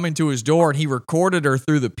just coming to his door, and he recorded her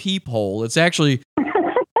through the peephole. It's actually,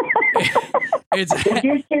 Did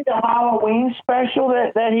you see the Halloween special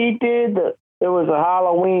that he did? There was a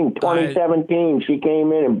Halloween 2017. She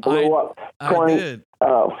came in and blew up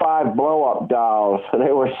 5 blow-up dolls.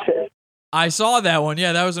 They were sick. I saw that one.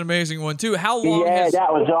 Yeah, that was an amazing one, too. How long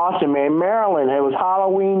that was awesome, man. Marilyn, it was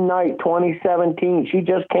Halloween night 2017. She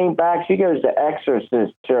just came back. She goes to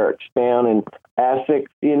Exorcist Church down in Essex,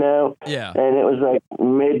 you know? Yeah. And it was like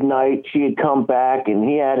midnight. She had come back, and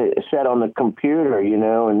he had it set on the computer, you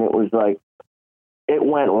know, and it was like, it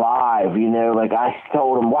went live, you know, like I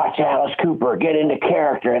told him, watch Alice Cooper, get into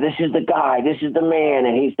character. This is the guy, this is the man.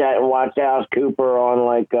 And he sat and watched Alice Cooper on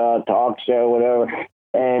like a talk show, whatever.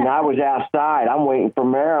 And I was outside. I'm waiting for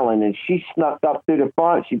Marilyn, and she snuck up through the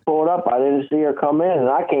front. She pulled up. I didn't see her come in, and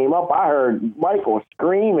I came up. I heard Michael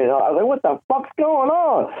screaming. I was like, what the fuck's going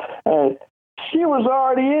on? And she was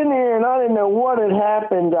already in there, and I didn't know what had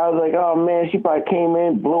happened. I was like, oh, man, she probably came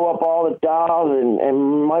in, blew up all the dolls,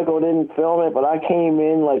 and Michael didn't film it, but I came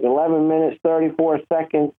in like 11 minutes, 34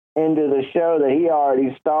 seconds into the show that he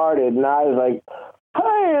already started, and I was like,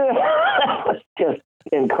 hey, that was just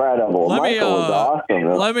incredible. Michael was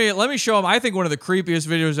awesome. Let me show him. I think one of the creepiest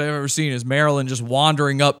videos I've ever seen is Marilyn just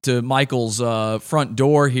wandering up to Michael's front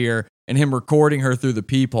door here and him recording her through the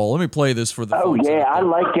peephole. Let me play this for the folks. Yeah, I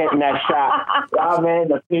like getting that shot. Oh man,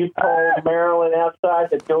 the peephole, Marilyn outside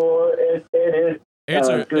the door. It is.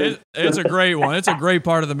 It's a great one. It's a great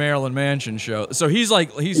part of the Marilyn Mansion show. So he's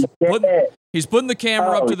putting the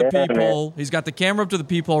camera up to the peephole. Man. He's got the camera up to the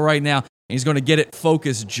peephole right now. And he's going to get it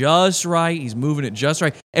focused just right. He's moving it just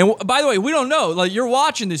right. And by the way, we don't know. Like, you're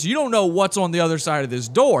watching this, you don't know what's on the other side of this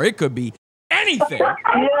door. It could be anything.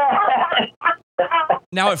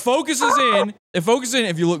 Now it focuses in.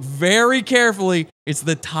 If you look very carefully, it's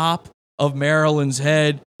the top of Marilyn's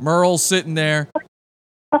head. Merle's sitting there.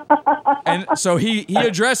 And so he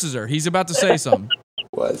addresses her. He's about to say something.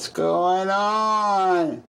 What's going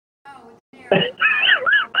on?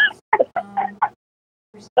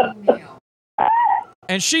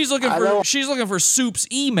 And she's looking for Soup's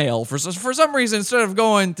email. For some reason, instead of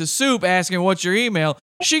going to Soup asking what's your email,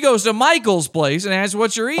 she goes to Michael's place and asks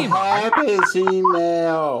what's your email. I don't have his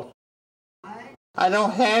email. I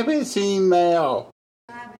don't have his email.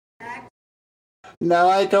 No,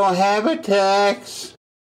 I don't have a text.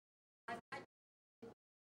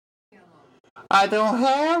 I don't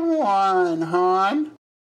have one, hon.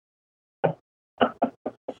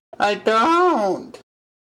 I don't.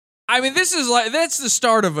 I mean, that's the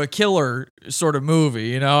start of a killer sort of movie,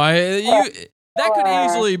 you know. That could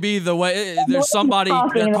easily be the way. There's somebody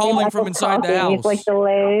they're calling from inside the house. He's like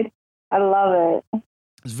delayed. I love it.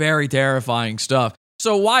 It's very terrifying stuff.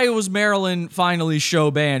 So why was Marilyn finally show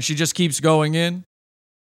banned? She just keeps going in.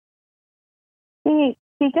 She's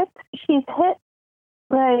hit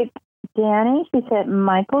like Danny. She's hit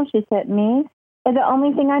Michael. She's hit me. And the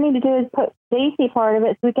only thing I need to do is put Stacy part of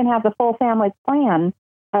it so we can have the full family plan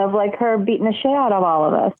of like her beating the shit out of all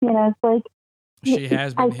of us. You know, it's like she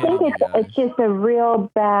has been. I think it's just a real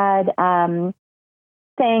bad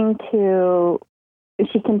thing to.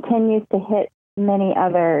 She continues to hit many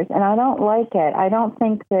others, and I don't like it. I don't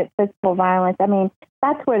think that physical violence. I mean,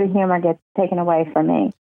 that's where the humor gets taken away from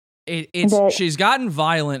me. She's gotten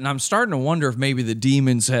violent, and I'm starting to wonder if maybe the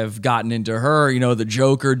demons have gotten into her. You know, the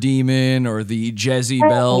Joker demon or the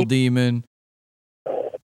Jezebel demon.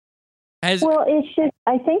 Well, it's just,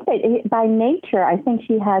 I think that by nature, I think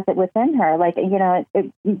she has it within her. Like, you know,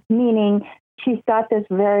 meaning she's got this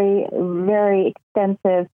very, very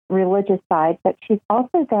extensive religious side, but she's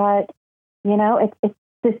also got, you know, it's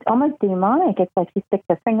just almost demonic. It's like she sticks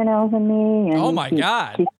her fingernails in me, and Oh my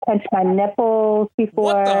God. She's pinched my nipples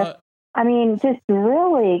before. What the? I mean, just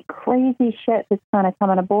really crazy shit that's kind of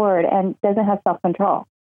coming aboard, and doesn't have self-control.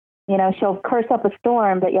 You know, she'll curse up a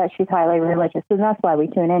storm, but yet she's highly religious. And that's why we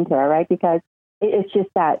tune into her, right? Because it's just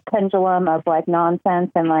that pendulum of like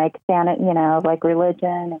nonsense and like like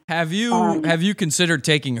religion. Have you considered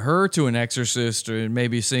taking her to an exorcist and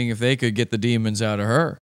maybe seeing if they could get the demons out of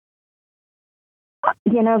her?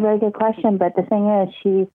 You know, very good question. But the thing is,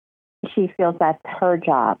 she feels that's her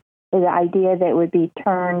job. The idea that it would be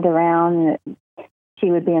turned around, she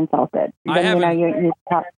would be insulted. You know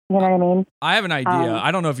what I mean? I have an idea.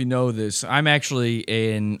 I don't know if you know this. I'm actually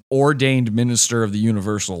an ordained minister of the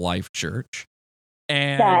Universal Life Church.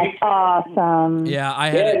 And that's awesome. Yeah,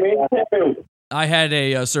 I had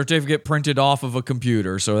a certificate printed off of a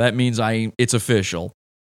computer, so that means it's official.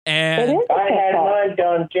 And I had mine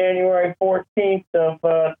done January 14th of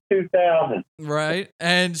 2000. Right.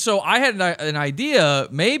 And so I had an idea.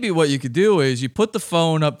 Maybe what you could do is you put the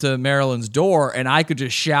phone up to Marilyn's door, and I could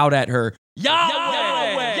just shout at her,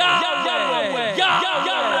 Yahweh! Yahweh! Yahweh! Yahweh!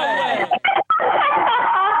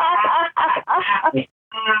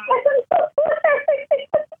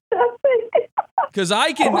 Because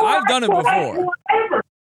I've done it before.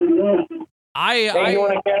 You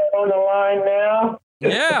want to get on the line now?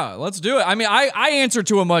 Yeah, let's do it. I mean, I answer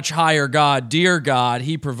to a much higher God, dear God.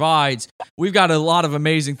 He provides. We've got a lot of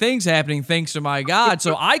amazing things happening thanks to my God.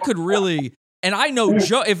 So I could really, and I know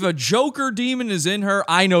if a Joker demon is in her,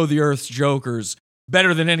 I know the Earth's Jokers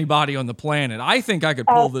better than anybody on the planet. I think I could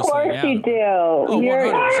pull this thing out. Of course you do. Oh,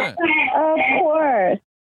 100%. Of course.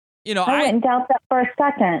 You know, I wouldn't doubt that for a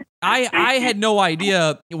second. I had no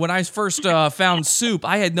idea when I first found Soup.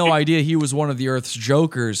 I had no idea he was one of the Earth's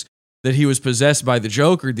Jokers, that he was possessed by the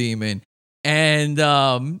Joker demon. And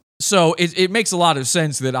so it makes a lot of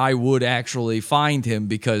sense that I would actually find him,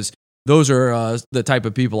 because those are the type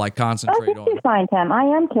of people I concentrate on. How did you find him? I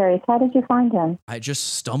am curious. How did you find him? I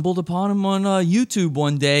just stumbled upon him on YouTube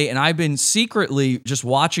one day, and I've been secretly just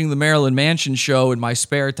watching the Marilyn Manson show in my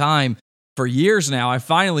spare time for years now. I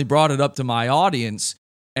finally brought it up to my audience,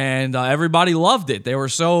 and everybody loved it. They were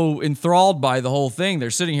so enthralled by the whole thing. They're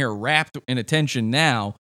sitting here wrapped in attention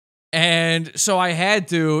now. And so I had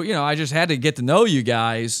to, I just had to get to know you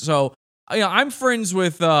guys. So, I'm friends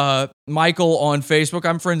with Michael on Facebook.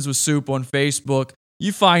 I'm friends with Soup on Facebook.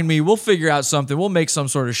 You find me, we'll figure out something. We'll make some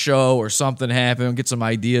sort of show or something happen, get some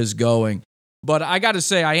ideas going. But I got to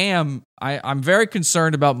say, I'm very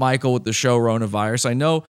concerned about Michael with the coronavirus. I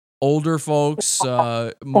know older folks,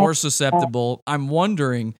 more susceptible. I'm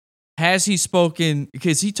wondering, has he spoken?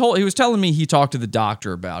 Because he was telling me he talked to the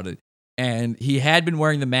doctor about it. And he had been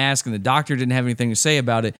wearing the mask, and the doctor didn't have anything to say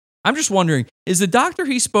about it. I'm just wondering, is the doctor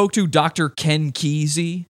he spoke to Dr. Ken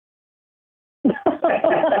Kesey?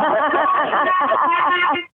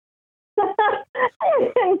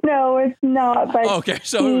 No, it's not. But okay,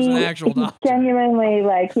 so it was an actual doctor. Genuinely,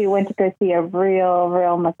 he went to go see a real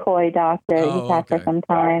McCoy doctor. He's had for some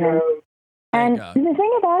time. And the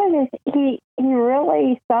thing about it is he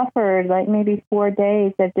really suffered maybe 4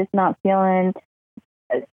 days of just not feeling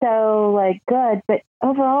so good, but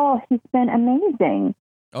overall he's been amazing.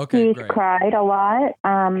 Okay, he's great. Cried a lot,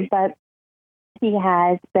 but he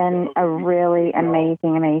has been a really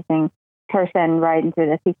amazing person right through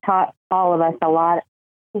this. He's taught all of us a lot.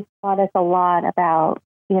 He's taught us a lot about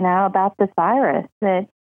this virus that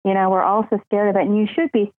we're all so scared of it, and you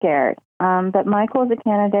should be scared. But Michael is a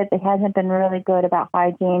candidate that hasn't been really good about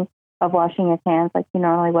hygiene, of washing his hands like he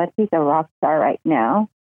normally would. He's a rock star right now.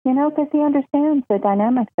 Because he understands the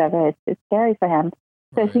dynamics of it. It's scary for him.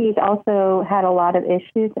 So he's also had a lot of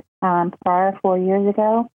issues prior 4 years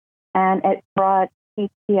ago, and it brought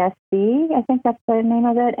PTSD. I think that's the name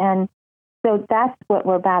of it. And so that's what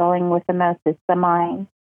we're battling with the most, is the mind,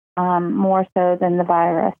 more so than the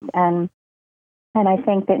virus. And I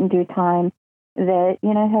think that in due time that,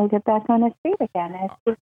 he'll get back on his feet again.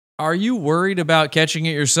 Are you worried about catching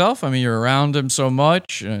it yourself? I mean, you're around him so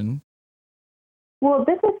much, and... Well,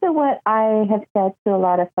 this is what I have said to a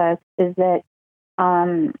lot of folks, is that,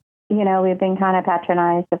 we've been kind of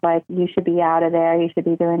patronized of you should be out of there, you should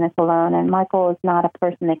be doing this alone. And Michael is not a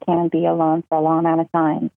person that can be alone for a long amount of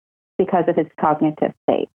time because of his cognitive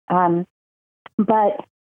state. But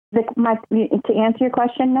to answer your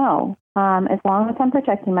question, no. As long as I'm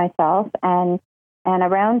protecting myself and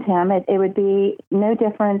around him, it would be no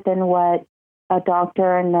different than what a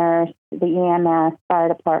doctor, a nurse, the EMS, fire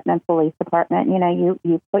department, police department,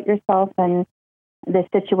 you put yourself in this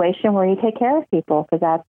situation where you take care of people, because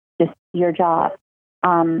that's just your job.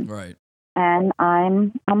 Right. And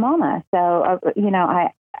I'm a mama. So,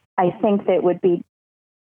 I think that it would be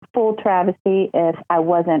full travesty if I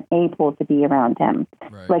wasn't able to be around him.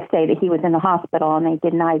 Right. Like, say that he was in the hospital and they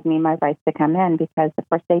denied me my rights to come in because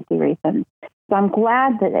for safety reasons. So I'm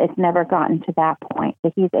glad that it's never gotten to that point,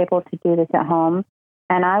 that he's able to do this at home.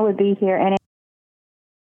 And I would be here any.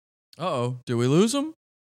 Uh-oh. Did we lose him?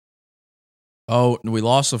 Oh, we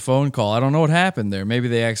lost a phone call. I don't know what happened there. Maybe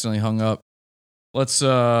they accidentally hung up. Let's,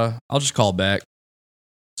 I'll just call back.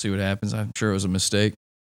 See what happens. I'm sure it was a mistake.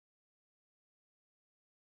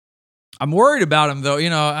 I'm worried about him, though.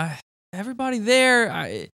 Everybody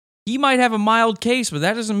there, he might have a mild case, but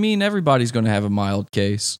that doesn't mean everybody's going to have a mild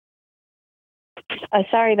case. Oh,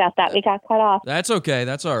 sorry about that. We got cut off. That's okay.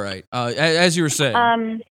 That's all right. As you were saying.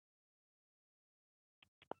 I'm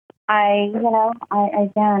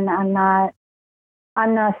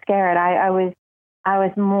not scared. I was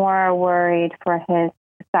more worried for his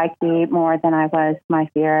psyche more than I was my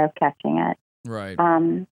fear of catching it. Right.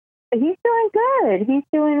 But he's doing good. He's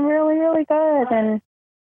doing really, really good. And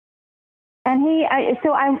I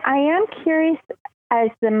am curious as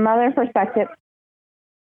the mother perspective.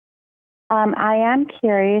 I am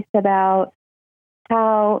curious about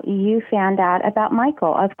how you found out about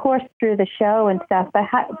Michael. Of course, through the show and stuff. But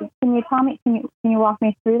can you tell me? Can you walk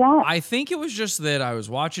me through that? I think it was just that I was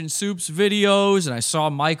watching Soup's videos and I saw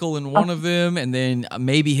Michael in one of them, and then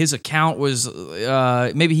maybe his account was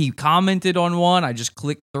maybe he commented on one. I just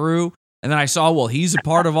clicked through, and then I saw, well, he's a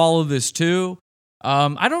part of all of this too.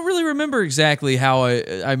 I don't really remember exactly how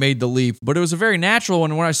I made the leap, but it was a very natural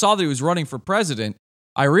one. When I saw that he was running for president,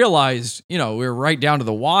 I realized, we were right down to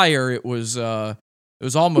the wire. It was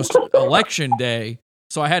almost election day,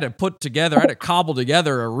 so I had to cobble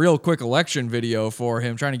together a real quick election video for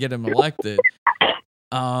him, trying to get him elected.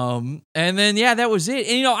 And then, that was it.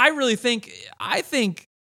 And, I think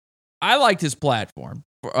I liked his platform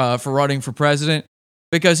for running for president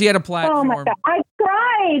because he had a platform. Oh, my God. I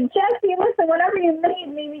cried. Jesse, listen, whatever you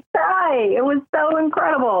made me cry. It was so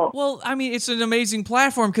incredible. Well, I mean, it's an amazing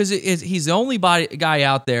platform because he's the only guy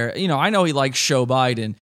out there. I know he likes Joe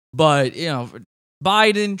Biden, but,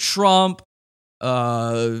 Biden, Trump,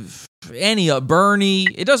 Bernie,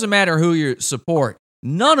 it doesn't matter who you support.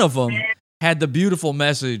 None of them had the beautiful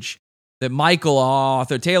message that Michael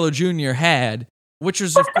Arthur Taylor Jr. had, which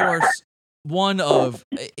was, of course,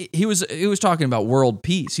 he was talking about world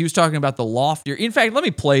peace. He was talking about the loftier. In fact, let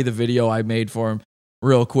me play the video I made for him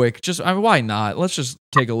real quick. Why not? Let's just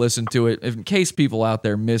take a listen to it in case people out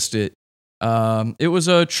there missed it. It was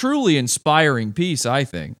a truly inspiring piece, I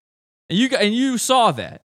think. And you saw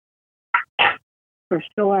that. For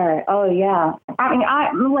sure. Oh, yeah.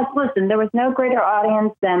 I mean, listen, there was no greater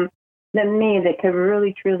audience than me that could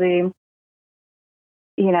really, truly,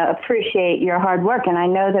 appreciate your hard work. And I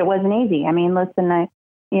know that it wasn't easy. I mean, listen,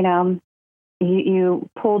 you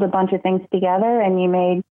pulled a bunch of things together and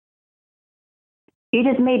you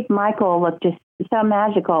just made Michael look just so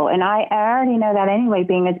magical. And I already know that anyway,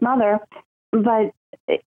 being his mother, but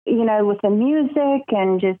with the music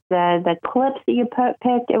and just the clips that you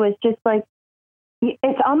picked, it was just like,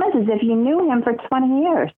 it's almost as if you knew him for 20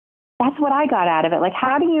 years. That's what I got out of it. Like,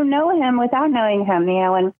 how do you know him without knowing him?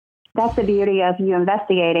 And that's the beauty of you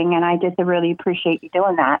investigating, and I just really appreciate you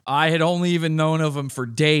doing that. I had only even known of him for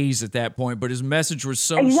days at that point, but his message was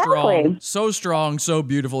so strong, so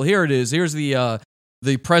beautiful. Here it is. Here's the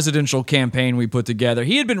presidential campaign we put together.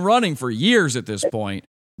 He had been running for years at this point,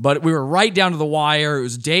 but we were right down to the wire. It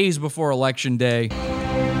was days before Election Day.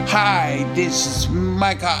 Hi, this is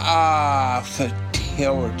Michael Arthur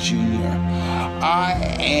Taylor Jr.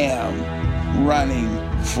 I am running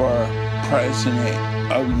for president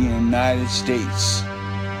of the United States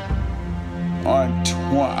on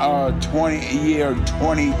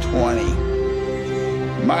 2020.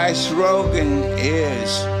 My slogan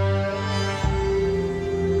is,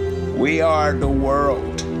 we are the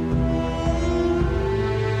world.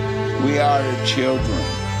 We are the children.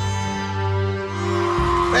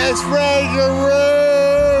 Let's raise the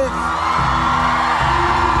roof!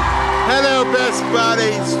 Hello, best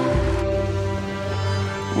buddies.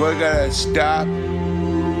 We're gonna stop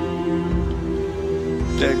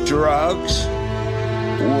the drugs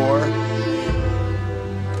war.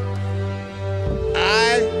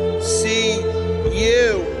 I see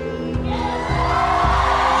you.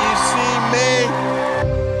 You see me.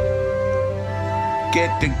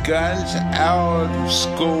 Get the guns out of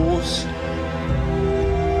schools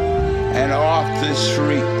and off the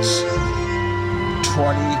streets.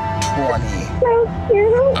 2020. Thank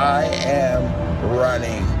you. I am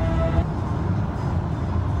running.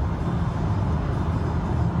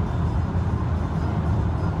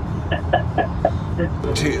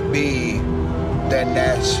 to be the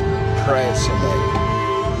next president.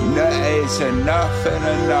 It's enough and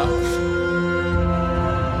enough.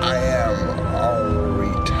 I am all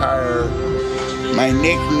retired. My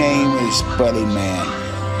nickname is Buddy Man.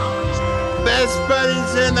 Best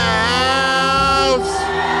buddies in the house!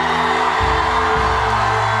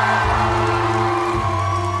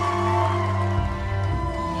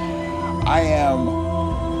 I am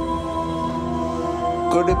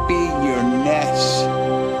gonna be your next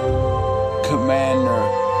commander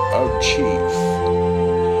of chief.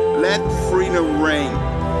 Let freedom ring.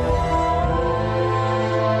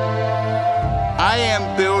 I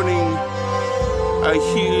am building a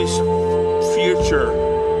huge future.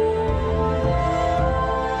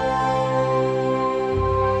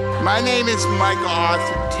 My name is Michael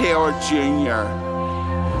Arthur Taylor Jr.,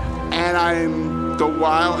 and I'm the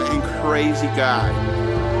wild and crazy guy.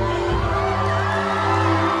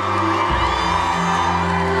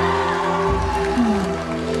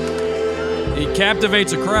 He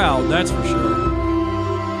captivates a crowd, that's for sure.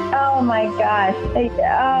 Oh my gosh.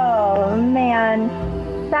 Oh man.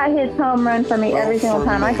 That hits home run for me every single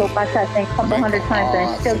time. I go watch that thing a couple hundred times and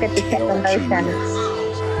I still get the same emotion.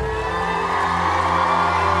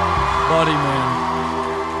 Buddy,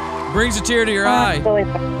 man. Brings a tear to your eye.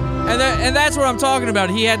 And that's what I'm talking about.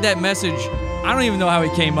 He had that message. I don't even know how he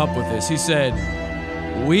came up with this. He said,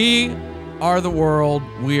 "We are the world,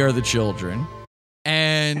 we are the children."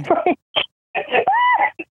 And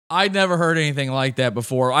I'd never heard anything like that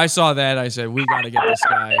before. I saw that. I said, we got to get this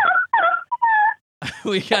guy.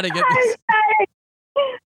 We got to get this.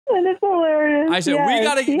 That is hilarious. I said, we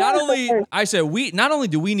got to, not only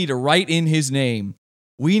do we need to write in his name,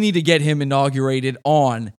 we need to get him inaugurated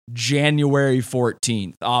on January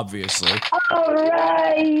 14th, obviously. All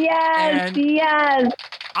right. Yes. And yes.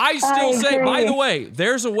 I still say, by the way,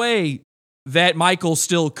 there's a way that Michael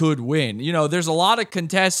still could win. You know, there's a lot of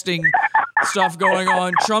contesting stuff going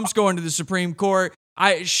on. Trump's going to the Supreme Court.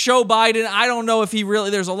 Joe Biden, I don't know if he really,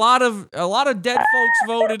 there's a lot of dead folks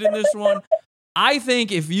voted in this one. I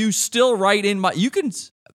think if you still write in a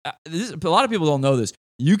lot of people don't know this.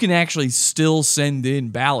 You can actually still send in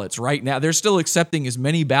ballots right now. They're still accepting as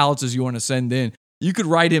many ballots as you want to send in. You could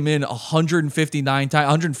write him in 159 times,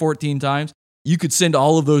 114 times. You could send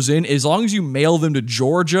all of those in. As long as you mail them to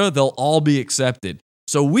Georgia, they'll all be accepted.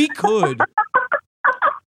 So we could,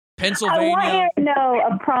 Pennsylvania. I want you to know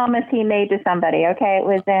a promise he made to somebody, okay? It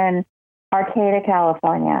was in Arcata,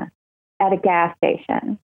 California, at a gas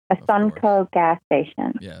station, a Sunco gas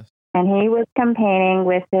station. Yes. And he was campaigning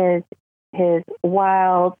with his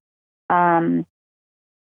wild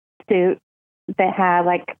suit that had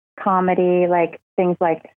like comedy, like things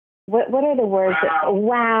like, what are the words?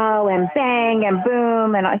 Wow and bang and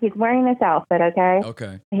boom. And he's wearing this outfit, okay?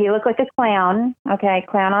 Okay. He looked like a clown, okay?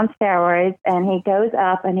 Clown on steroids. And he goes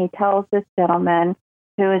up and he tells this gentleman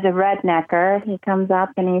who is a rednecker, he comes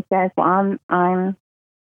up and he says, well, I'm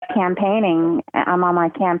campaigning. I'm on my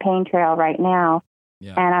campaign trail right now.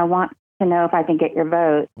 Yeah. And I want to know if I can get your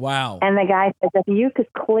vote. Wow. And the guy says, if you could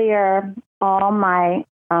clear all my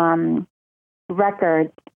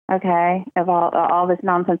records, okay, of all this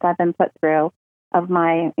nonsense I've been put through, of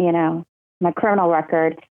my, my criminal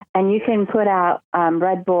record, and you can put out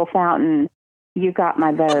Red Bull fountains, you got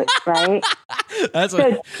my vote, right? That's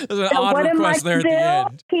an odd request there at the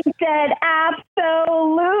end. He said,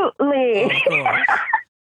 absolutely.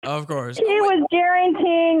 Of course. He was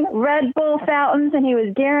guaranteeing Red Bull fountains, and he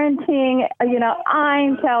was guaranteeing,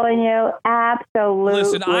 I'm telling you, absolutely.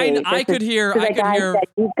 Listen, I could hear. Said,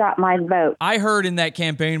 you've got my vote. I heard in that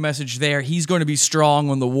campaign message there, he's going to be strong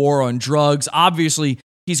on the war on drugs. Obviously,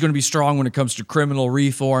 he's going to be strong when it comes to criminal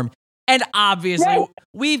reform. And obviously,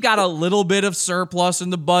 we've got a little bit of surplus in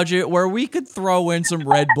the budget where we could throw in some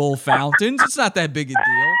Red Bull fountains. It's not that big a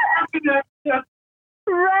deal.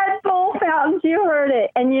 Red Bull fountains, you heard it.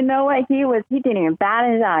 And you know what? He didn't even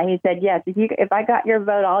bat his eye. He said, yes, if I got your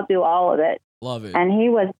vote, I'll do all of it. Love it. And he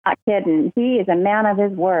was not kidding. He is a man of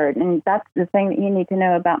his word. And that's the thing that you need to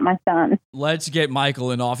know about my son. Let's get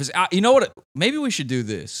Michael in office. You know what? Maybe we should do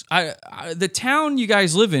this. The town you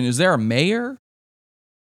guys live in, is there a mayor?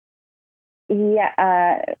 Yeah,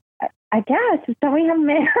 I guess. Don't we have a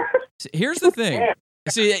mayor? Here's the thing.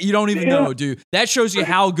 See, you don't even know, dude. That shows you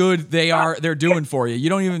how good they're doing for you. You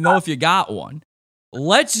don't even know if you got one.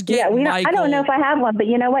 Let's get Michael. I don't know if I have one, but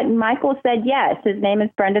you know what? Michael said yes. His name is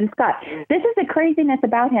Brendan Scott. This is the craziness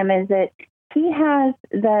about him, is that he has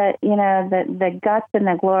the guts and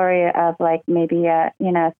the glory of like maybe a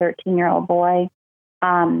 13-year-old boy.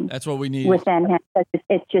 That's what we need within him.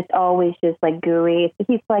 It's just always just like gooey.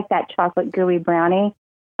 He's like that chocolate gooey brownie.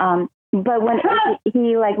 But when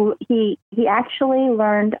he actually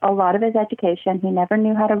learned a lot of his education. He never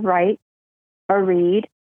knew how to write or read,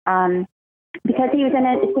 because he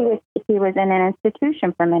was in an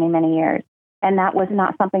institution for many, many years. And that was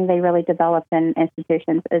not something they really developed in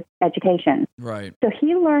institutions as education. Right. So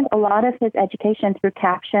he learned a lot of his education through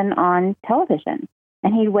caption on television.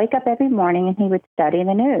 And he'd wake up every morning and he would study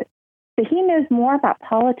the news. So he knows more about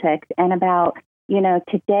politics and about,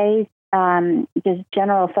 today's just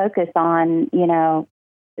general focus on,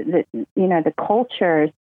 the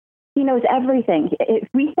cultures. He knows everything. If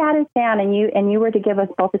we sat us down and you were to give us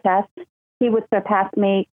both a test, he would surpass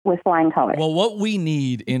me with flying colors. Well, what we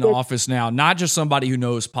need in office now, not just somebody who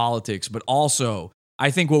knows politics, but also I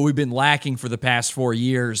think what we've been lacking for the past 4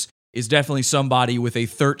 years is definitely somebody with a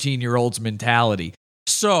 13-year-old's mentality.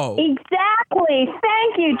 So exactly.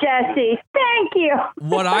 Thank you, Jesse. Thank you.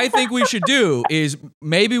 What I think we should do is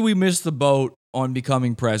maybe we missed the boat on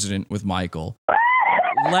becoming president with Michael.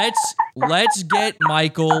 Let's get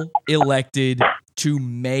Michael elected to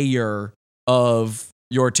mayor of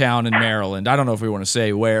your town in Maryland. I don't know if we want to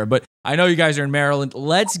say where, but I know you guys are in Maryland.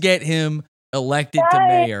 Let's get him elected to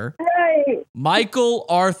mayor. Right. Michael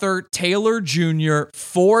Arthur Taylor Jr.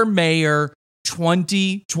 for mayor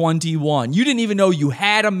 2021. You didn't even know you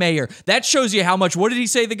had a mayor. That shows you how much. What did he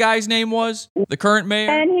say the guy's name was? The current mayor?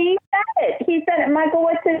 And he said it. Michael,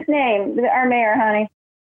 what's his name? Our mayor, honey.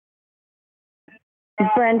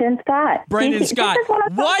 Brendan Scott. Brendan Scott.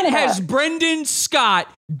 What has Brendan Scott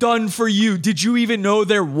done for you? Did you even know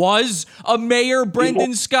there was a mayor,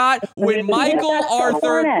 Brendan Scott? When Michael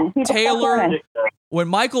Arthur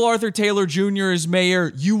Taylor Jr. is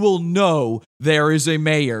mayor, you will know there is a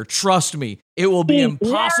mayor. Trust me, it will be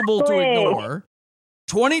impossible to ignore.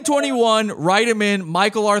 2021, write him in,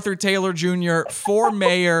 Michael Arthur Taylor Jr. for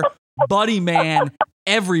mayor, buddy man,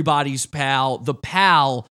 everybody's pal, the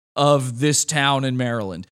pal of this town in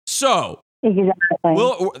Maryland. So,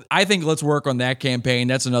 I think let's work on that campaign.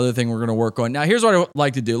 That's another thing we're going to work on. Now, here's what I would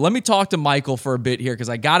like to do. Let me talk to Michael for a bit here because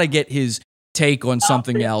I got to get his take on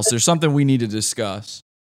something else. There's something we need to discuss.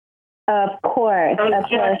 Of course.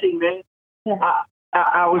 Jesse, man. Yeah.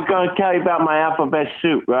 I was going to tell you about my alphabet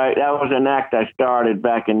soup, right? That was an act I started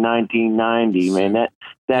back in 1990, man.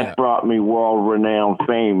 That brought me world-renowned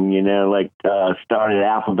fame, started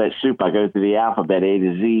alphabet soup. I go through the alphabet, A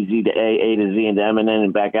to Z, Z to A to Z, and to M and N,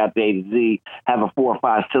 and back out to A to Z, have a 4 or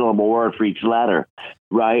 5 syllable word for each letter,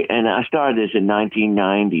 right? And I started this in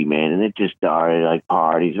 1990, man, and it just started like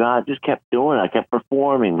parties. And I just kept doing it. I kept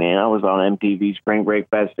performing, man. I was on MTV Spring Break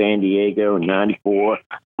Fest San Diego in 94.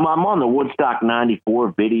 I'm on the Woodstock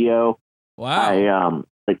 94 video. Wow.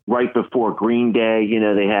 I, right before Green Day,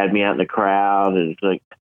 they had me out in the crowd. And it's like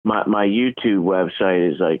my YouTube website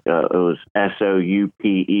is it was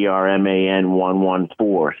SOUPERMAN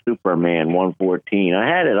 114, Superman 114. I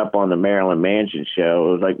had it up on the Maryland Mansion show.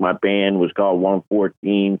 It was like my band was called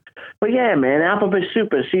 114. But yeah, man, alphabet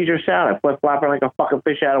soup is Caesar salad, flip-flopping like a fucking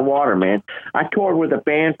fish out of water, man. I toured with a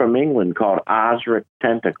band from England called Osric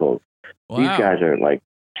Tentacles. Wow. These guys are like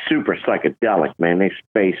super psychedelic, man. They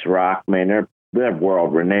space rock, man. They're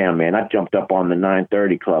world renowned, man. I jumped up on the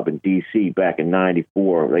 930 Club in D.C. back in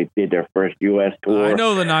 '94. They did their first U.S. tour. I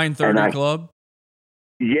know the 930 Club.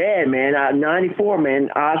 Yeah, man. 94, man.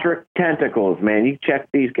 Osric Tentacles, man. You check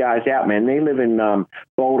these guys out, man. They live in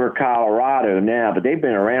Boulder, Colorado now, but they've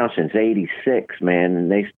been around since '86, man. And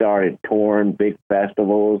they started touring big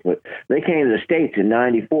festivals. But they came to the States in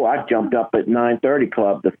 '94. I jumped up at 930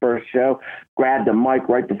 Club, the first show, grabbed the mic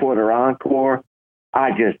right before their encore.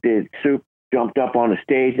 I just did soup. Jumped up on the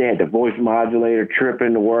stage. They had the voice modulator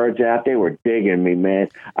tripping the words out. They were digging me, man.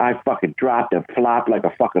 I fucking dropped and flopped like a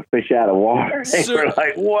fucking fish out of water. They were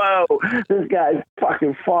like, whoa, this guy's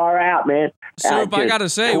fucking far out, man. Soup, I got to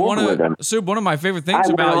say, one of my favorite things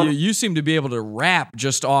about you seem to be able to rap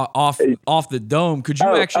just off the dome. Could you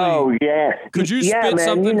could you spit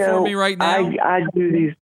something for me right now? I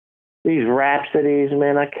do these rhapsodies,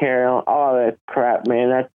 man. I carry on all that crap,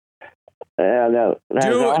 man. Do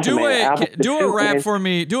a rap for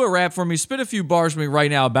me. Do a rap for me. Spit a few bars for me right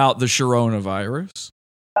now about the coronavirus.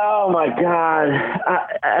 Oh my God,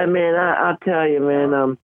 I'll tell you,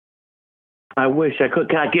 man. I wish I could.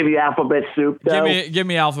 Can I give you alphabet soup? Though? Give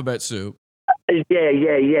me alphabet soup.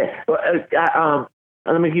 Yeah.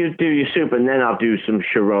 Let me do your soup, and then I'll do some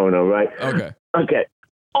Sharona, right? Okay.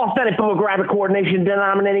 Authentic photographic coordination,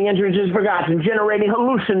 denominating entrances forgotten, generating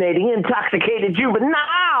hallucinating, intoxicated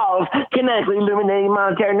juveniles, kinetically illuminating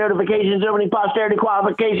monetary notifications, opening posterity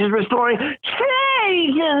qualifications, restoring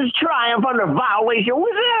Satan's triumph under violation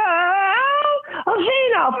without a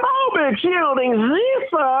xenophobic shielding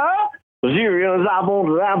zephyr, Zeros,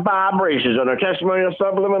 albums without vibrations under testimonial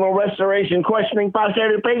subliminal restoration, questioning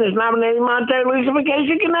posterity, papers, nominating monetary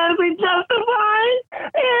hallucination, canonically justified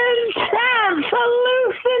in time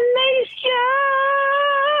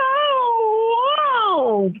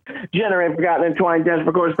hallucination. Generate forgotten entwined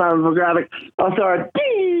desperate correspondence for graphic authority.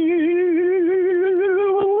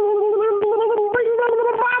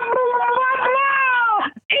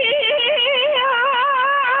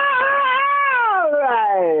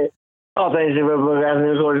 All things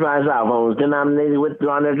correspondence cell phones, denominated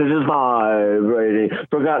withdrawn emphasis 5 rating.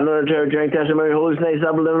 Forgotten military drink testimony, hallucinate,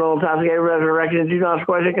 subliminal, intoxicated, resurrection, do not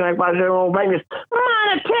question, connect by zero, brightness,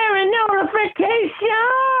 monetary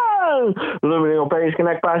notification. Illuminating pages,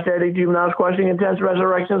 connect by steady, juvenile question, intense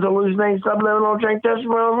resurrections, hallucinate, subliminal, drink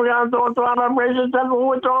testimony, forgotten, thought, vibrations, temple,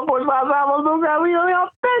 withdrawn, correspondence cell phones, no gravity,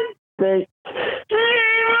 authentic.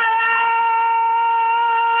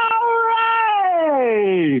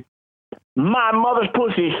 Hey! My mother's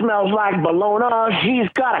pussy smells like bologna. She's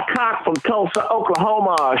got a cock from Tulsa,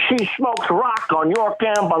 Oklahoma. She smokes rock on York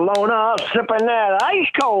and Bologna, sipping that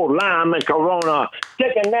ice-cold lime and Corona,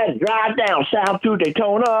 taking that drive down south to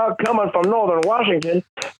Daytona, coming from northern Washington.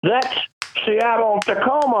 That's Seattle,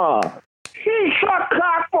 Tacoma. She sucked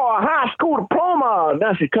cock for a high school diploma.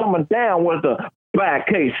 Now she's coming down with a bad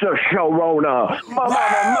case of Sharona.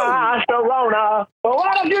 My Sharona. Well,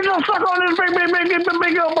 why don't you just suck on this big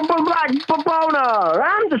black boner?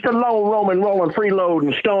 I'm just a lone Roman rolling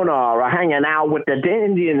freeloading stoner, hanging out with the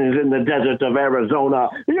Indians in the deserts of Arizona.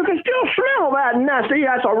 You can still smell that nasty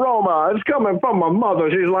ass aroma. It's coming from my mother.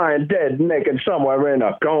 She's lying dead naked somewhere in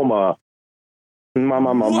a coma. My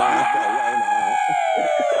Sharona.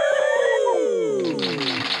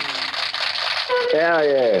 Hell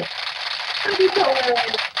yeah.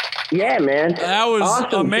 Yeah, man. That was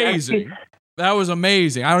awesome, amazing. Jesse. That was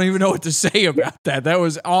amazing. I don't even know what to say about that. That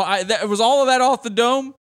was all. That was all of that off the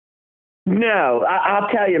dome. No, I'll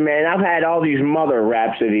tell you, man. I've had all these mother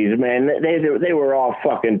rhapsodies, man. They were all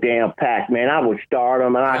fucking damn packed, man. I would start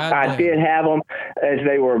them, and I did have them as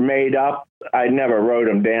they were made up. I never wrote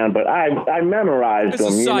them down, but I memorized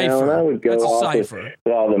them. You know, and I would go off with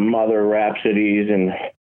all the mother rhapsodies and.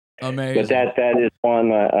 Amazing. But that is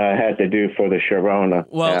one I had to do for the Sharona.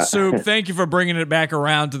 Well, yeah. Soup, thank you for bringing it back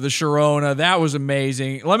around to the Sharona. That was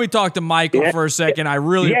amazing. Let me talk to Michael for a second. I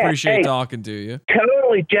really appreciate talking to you.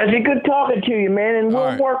 Totally, Jesse. Good talking to you, man. And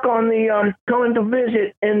we'll work on the coming to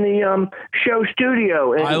visit in the show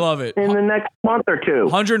studio. I love it. In the next month or two.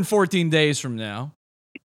 114 days from now.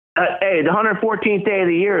 Hey, the 114th day of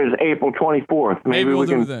the year is April 24th. Maybe we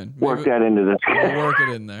can work that into this. We'll work it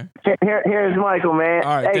in there. Here's Michael, man.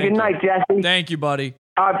 All right, hey, good night, Jesse. Thank you, buddy.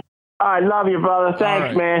 I love you, brother.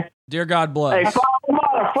 Thanks, man. Dear God bless. Hey, fuck your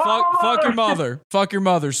mother. Fuck your mother. Fuck your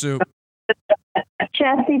mother, Soup.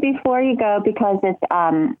 Jesse, before you go, because it's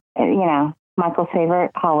Michael's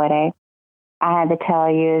favorite holiday, I had to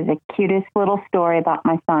tell you the cutest little story about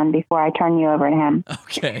my son before I turn you over to him.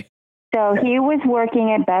 Okay. So he was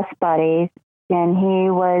working at Best Buddies, and he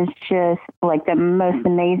was just like the most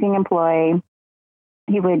amazing employee.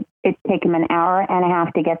 It'd take him an hour and a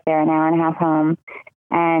half to get there, an hour and a half home,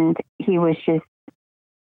 and he was just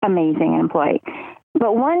amazing employee.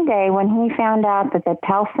 But one day when he found out that the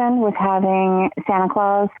Towson was having Santa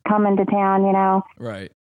Claus come into town,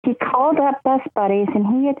 right, he called up Best Buddies, and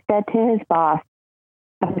he had said to his boss,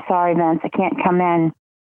 "I'm sorry, Vince, I can't come in.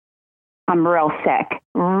 I'm real sick.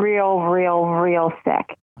 Real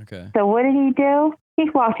sick." Okay. So what did he do? He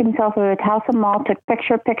walked himself over to Towson Mall, took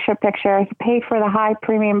picture. He paid for the high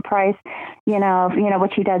premium price,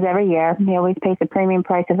 which he does every year. He always pays the premium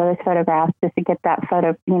price of those photographs just to get that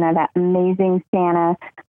photo, that amazing Santa.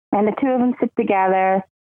 And the two of them sit together,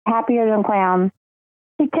 happier than clowns.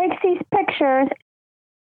 He takes these pictures,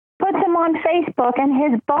 puts them on Facebook, and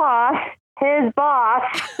his boss is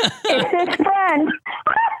his friend.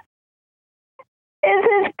 Is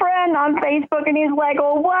his friend on Facebook, and he's like,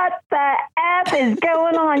 "Well, what the F is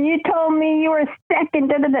going on? You told me you were sick and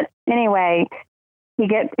da-da-da." Anyway, he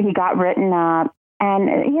got written up, and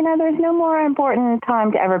there's no more important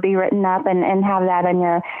time to ever be written up and have that in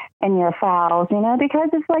your files, because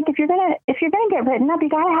it's like if you're gonna get written up, you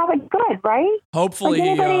gotta have it good, right? Hopefully,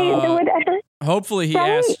 Hopefully he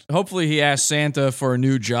asked Santa for a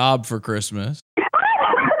new job for Christmas.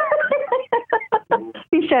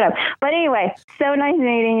 You should have. But anyway, so nice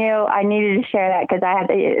meeting you. I needed to share that because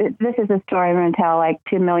this is a story I'm going to tell like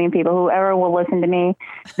 2 million people. Whoever will listen to me,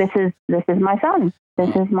 this is my son. This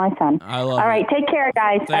is my son. I love it. All right, take care,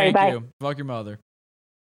 guys. Thank All right, you. bye. Fuck your mother.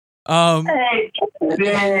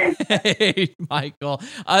 Hey, Michael.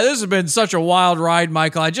 This has been such a wild ride,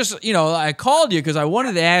 Michael. I just, I called you because I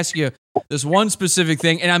wanted to ask you this one specific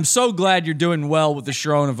thing, and I'm so glad you're doing well with the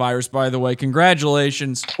coronavirus, by the way.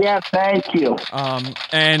 Congratulations. Yeah, thank you.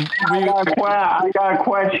 And I got a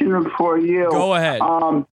question for you. Go ahead.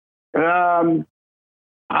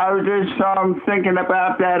 I was just thinking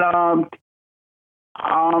about that.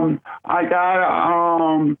 I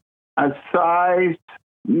got a size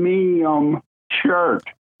medium shirt.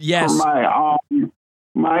 Yes. For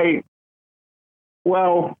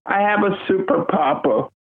well, I have a Super Papa.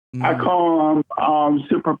 I call him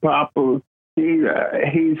Super Papa.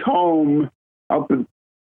 He's home up in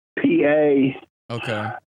PA. Okay.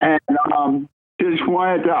 And just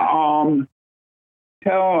wanted to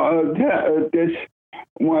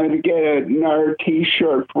wanted to get another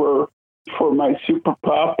T-shirt for my Super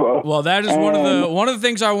Papa. Well, that is one of the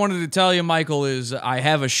things I wanted to tell you, Michael, is I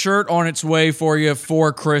have a shirt on its way for you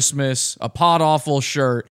for Christmas, a Pod Awful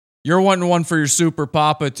shirt. You're wanting one for your Super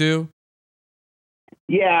Papa too?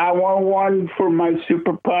 Yeah, I want one for my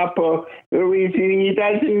Super Papa. The reason he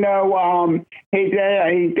doesn't know,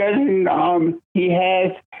 he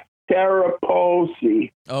has cerebral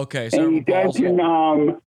palsy. Okay, and he doesn't,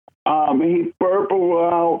 he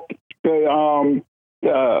burbled out the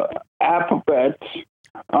alphabets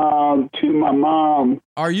to my mom.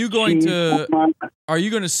 Are you going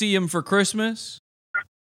to see him for Christmas?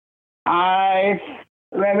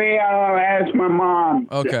 Let me ask my mom.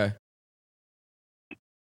 Okay.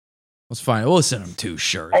 That's fine. We'll send him 2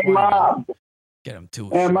 shirts. Hey, Mom. Get him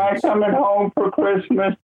 2 Am shirts. I coming home for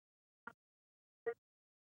Christmas?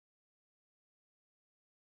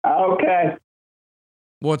 Okay.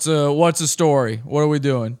 What's the story? What are we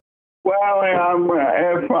doing? Well,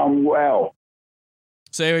 if I'm well.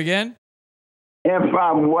 Say it again? If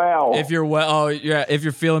I'm well. If you're well. Oh, yeah. If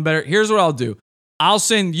you're feeling better. Here's what I'll do. I'll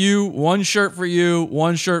send you 1 shirt for you,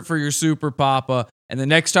 1 shirt for your Super Papa, and the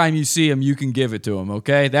next time you see him, you can give it to him,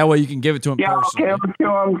 okay? That way you can give it to him personally. Yeah, I'll give it to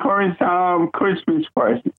him for his Christmas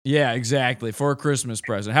present. Yeah, exactly, for a Christmas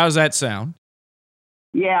present. How does that sound?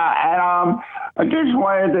 Yeah, and I just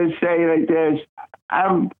wanted to say like this.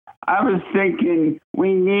 I was thinking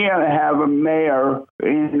we need to have a mayor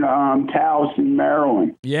in Towson,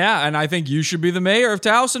 Maryland. Yeah, and I think you should be the mayor of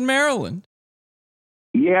Towson, Maryland.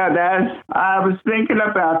 Yeah, I was thinking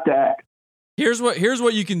about that. Here's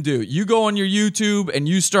what you can do. You go on your YouTube and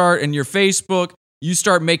your Facebook, you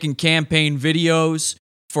start making campaign videos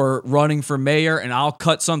for running for mayor, and I'll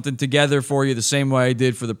cut something together for you the same way I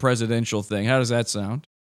did for the presidential thing. How does that sound?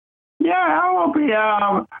 Yeah, I will be,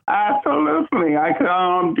 absolutely. I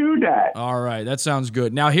can do that. All right, that sounds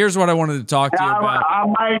good. Now, here's what I wanted to talk to you about. I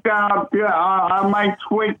might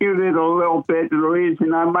tweak it a little bit. The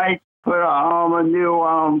reason I might put a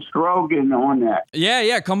new slogan on that.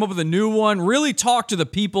 Yeah, come up with a new one. Really talk to the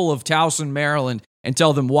people of Towson, Maryland, and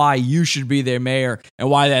tell them why you should be their mayor and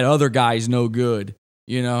why that other guy's no good.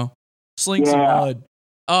 You know, sling some mud.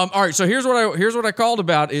 All right, so here's what I called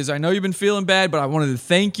about is I know you've been feeling bad, but I wanted to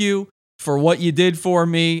thank you for what you did for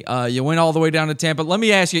me. You went all the way down to Tampa. Let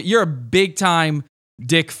me ask you, you're a big time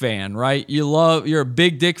Dick fan, right? You're a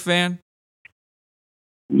big Dick fan?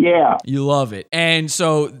 Yeah. You love it. And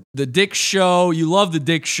so the Dick Show, you love the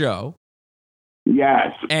Dick Show.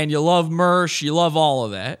 Yes. And you love Mersh, you love all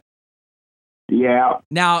of that. Yeah.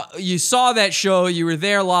 Now, you saw that show, you were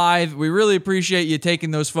there live. We really appreciate you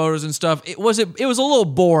taking those photos and stuff. It was a little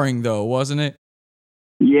boring though, wasn't it?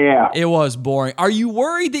 Yeah. It was boring. Are you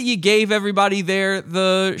worried that you gave everybody there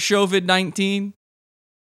the COVID-19?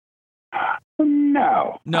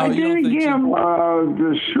 No. No, I you don't didn't think give so? him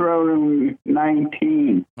the Schroeder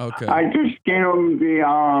 19. Okay. I just gave him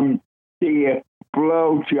the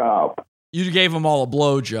blow job. You gave them all a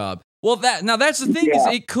blow job. Well, that's the thing is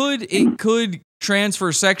it could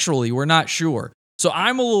transfer sexually. We're not sure. So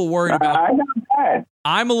I'm a little worried about. I know that.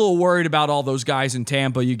 I'm a little worried about all those guys in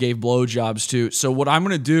Tampa you gave blowjobs to. So what I'm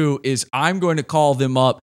going to do is I'm going to call them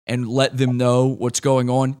up and let them know what's going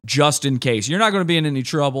on just in case. You're not going to be in any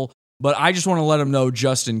trouble, but I just want to let them know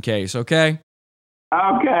just in case, okay?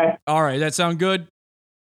 Okay. All right, that sound good?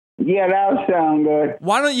 Yeah, that'll sound good.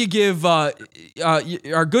 Why don't you give our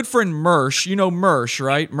good friend Mersh, you know Mersh,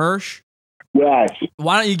 right? Mersh? Yes.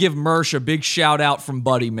 Why don't you give Mersh a big shout out from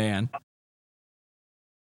Buddy Man?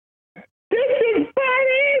 This is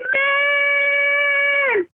Buddy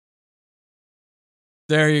Man!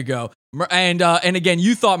 There you go. And again,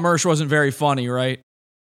 you thought Mersh wasn't very funny, right?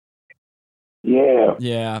 Yeah.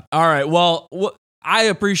 Yeah. All right. Well, I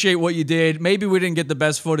appreciate what you did. Maybe we didn't get the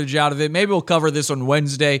best footage out of it. Maybe we'll cover this on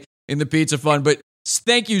Wednesday in the Pizza Fun. But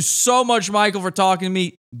thank you so much, Michael, for talking to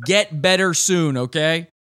me. Get better soon, okay?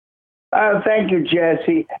 Thank you,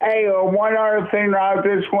 Jesse. Hey, one other thing I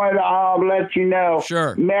just want to let you know.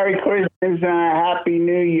 Sure. Merry Christmas and a Happy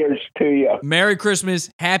New Year's to you. Merry Christmas,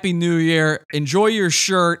 Happy New Year. Enjoy your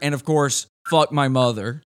shirt, and of course, fuck my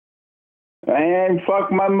mother. And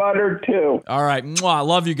fuck my mother, too. All right. Mwah. I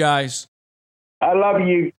love you guys. I love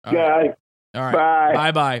you, guys. All right. Bye.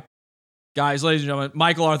 Bye-bye. Guys, ladies and gentlemen,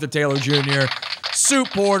 Michael Arthur Taylor Jr., Soup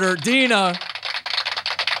Porter, Dina,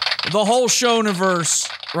 the whole Showniverse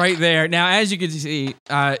right there. Now, as you can see,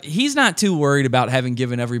 he's not too worried about having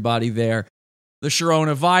given everybody there the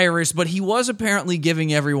coronavirus, but he was apparently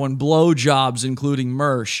giving everyone blowjobs, including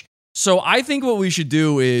Mersh. So I think what we should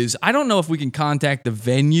do is, I don't know if we can contact the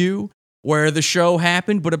venue where the show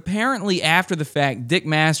happened, but apparently after the fact, Dick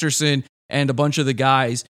Masterson and a bunch of the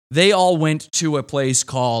guys, they all went to a place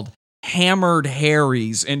called Hammered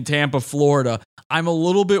Harry's in Tampa, Florida. I'm a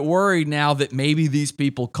little bit worried now that maybe these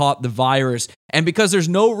people caught the virus. And because there's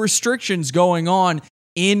no restrictions going on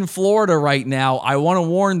in Florida right now, I want to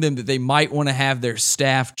warn them that they might want to have their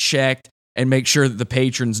staff checked and make sure that the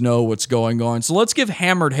patrons know what's going on. So let's give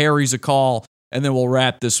Hammered Harry's a call, and then we'll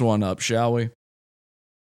wrap this one up, shall we?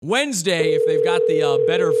 Wednesday, if they've got the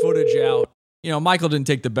better footage out, Michael didn't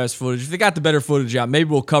take the best footage. If they got the better footage out, maybe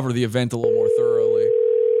we'll cover the event a little more thoroughly.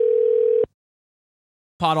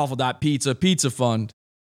 Podawful.pizza, Pizza Fund.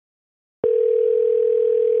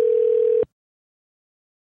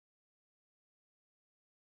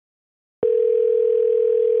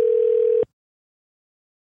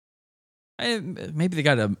 Maybe they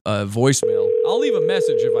got a voicemail. I'll leave a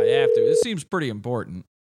message if I have to. This seems pretty important.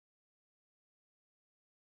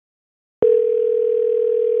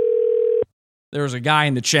 There was a guy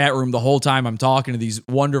in the chat room the whole time I'm talking to these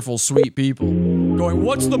wonderful, sweet people going,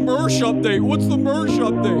 "What's the Mersh update? What's the Mersh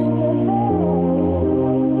update?"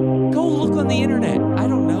 Go look on the internet. I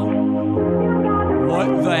don't know.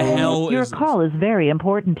 What the hell Your is call is very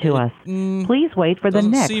important to us. Please wait for the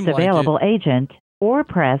next available agent or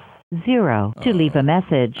press 0 to leave a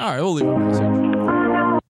message. All right, we'll leave a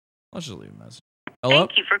message. Let's just leave a message. Hello?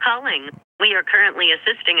 Thank you for calling. We are currently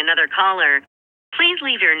assisting another caller. Please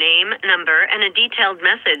leave your name, number, and a detailed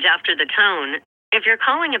message after the tone. If you're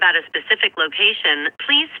calling about a specific location,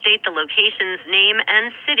 please state the location's name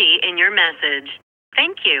and city in your message.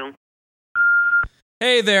 Thank you.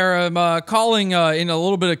 Hey there, I'm calling in a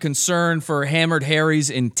little bit of concern for Hammered Harry's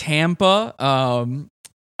in Tampa.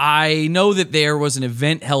 I know that there was an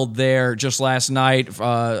event held there just last night.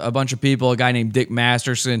 A bunch of people, a guy named Dick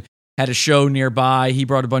Masterson, had a show nearby. He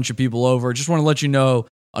brought a bunch of people over. Just want to let you know,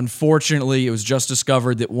 unfortunately, it was just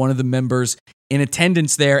discovered that one of the members in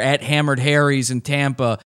attendance there at Hammered Harry's in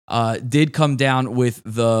Tampa did come down with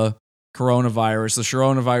the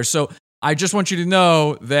coronavirus. So I just want you to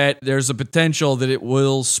know that there's a potential that it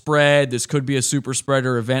will spread. This could be a super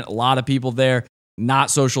spreader event. A lot of people there, not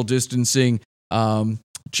social distancing.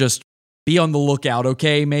 Just be on the lookout,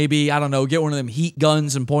 okay? Maybe, I don't know, get one of them heat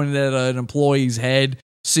guns and point it at an employee's head.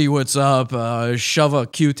 See what's up, shove a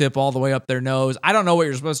Q-tip all the way up their nose. I don't know what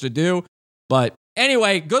you're supposed to do, but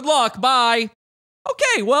anyway, good luck, bye.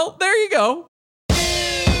 Okay, well, there you go.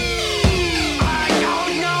 I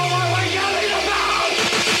don't know what we're yelling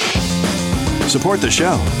about! Support the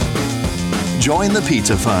show. Join the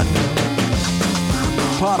Pizza Fund.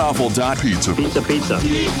 Podawful.pizza. Pizza.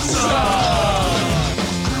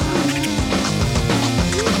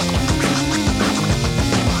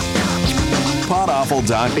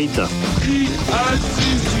 Podawful.pizza.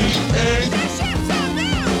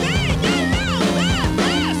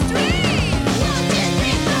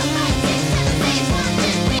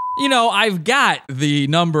 I've got the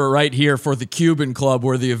number right here for the Cuban Club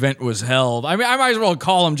where the event was held. I mean, I might as well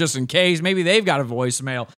call them just in case. Maybe they've got a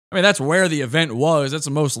voicemail. I mean, that's where the event was. That's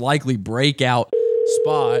the most likely breakout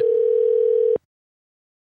spot.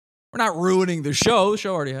 We're not ruining the show. The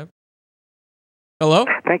show already happened. Hello?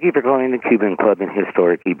 Thank you for calling the Cuban Club in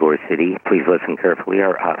historic Ybor City. Please listen carefully.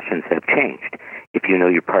 Our options have changed. If you know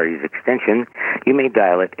your party's extension, you may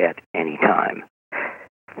dial it at any time.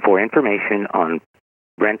 For information on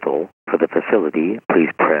rental for the facility, please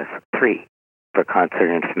press 3. For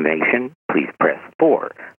concert information, please press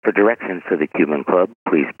 4. For directions to the Cuban Club,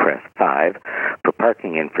 please press 5. For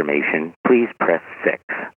parking information, please press 6.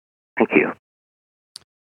 Thank you.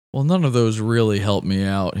 Well, none of those really help me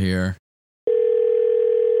out here.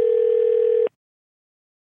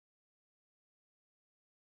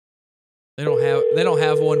 They don't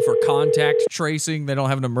have one for contact tracing. They don't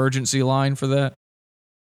have an emergency line for that.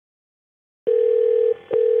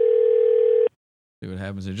 See what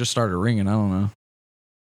happens. It just started ringing. I don't know.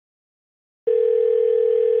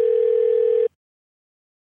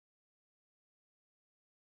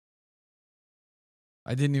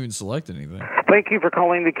 I didn't even select anything. Thank you for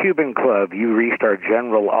calling the Cuban Club. You reached our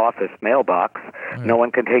general office mailbox. Right. No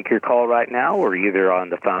one can take your call right now. We're either on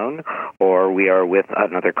the phone or we are with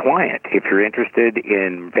another client. If you're interested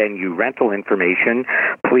in venue rental information,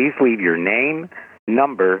 please leave your name,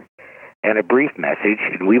 number, and a brief message,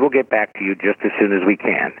 and we will get back to you just as soon as we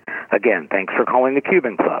can. Again, thanks for calling the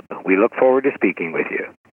Cuban Club. We look forward to speaking with you.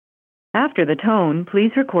 After the tone,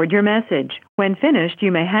 please record your message. When finished,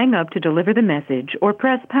 you may hang up to deliver the message or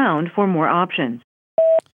press pound for more options.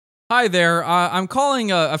 Hi there. I'm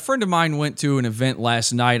calling. A friend of mine went to an event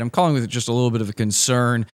last night. I'm calling with just a little bit of a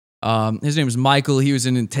concern. His name is Michael. He was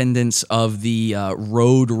in attendance of the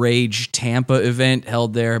Road Rage Tampa event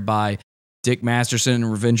held there by Dick Masterson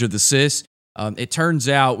and Revenge of the Sis. It turns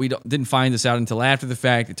out, we didn't find this out until after the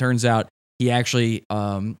fact, it turns out he actually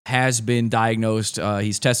has been diagnosed.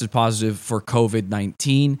 He's tested positive for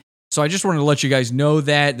COVID-19. So I just wanted to let you guys know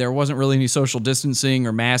that there wasn't really any social distancing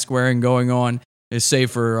or mask wearing going on, save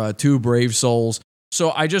for two brave souls.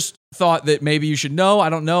 So I just thought that maybe you should know. I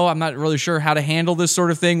don't know. I'm not really sure how to handle this sort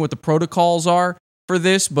of thing, what the protocols are for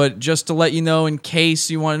this, but just to let you know in case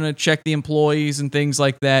you want to check the employees and things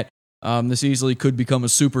like that, this easily could become a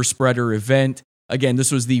super spreader event. Again,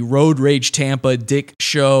 this was the Road Rage Tampa Dick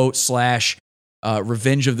Show /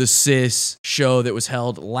 Revenge of the Sis show that was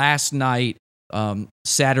held last night,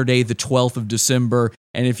 Saturday, the 12th of December.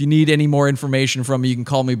 And if you need any more information from me, you can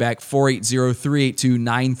call me back,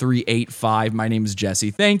 480-382-9385. My name is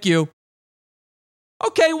Jesse. Thank you.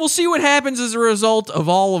 Okay, we'll see what happens as a result of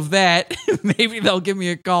all of that. Maybe they'll give me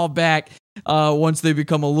a call back once they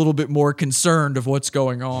become a little bit more concerned of what's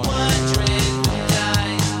going on.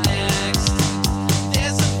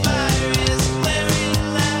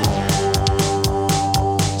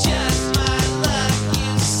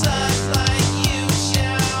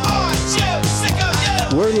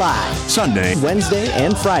 We're live Sunday, Wednesday,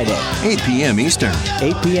 and Friday, 8 p.m. Eastern.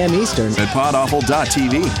 8 p.m. Eastern At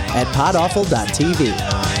podawful.tv. At podawful.tv.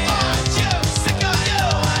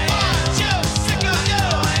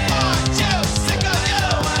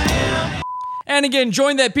 And again,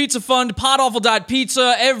 join that pizza fund,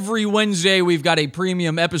 podawful.pizza. Every Wednesday, we've got a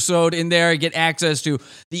premium episode in there. Get access to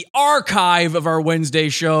the archive of our Wednesday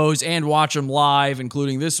shows and watch them live,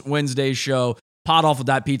 including this Wednesday show,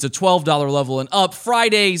 podawful.pizza, $12 level and up.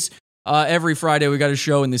 Fridays, every Friday, we got a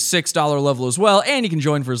show in the $6 level as well. And you can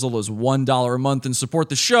join for as little as $1 a month and support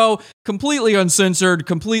the show. Completely uncensored,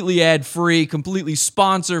 completely ad-free, completely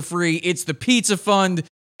sponsor-free. It's the Pizza Fund.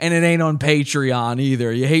 And it ain't on Patreon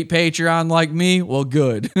either. You hate Patreon like me? Well,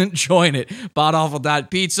 good. Join it.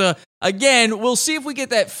 Podawful.pizza. Again, we'll see if we get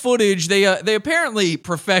that footage. They apparently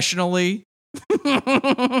professionally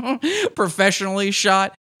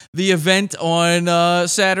shot the event on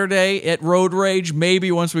Saturday at Road Rage.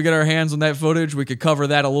 Maybe once we get our hands on that footage, we could cover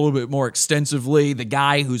that a little bit more extensively. The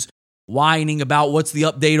guy who's whining about what's the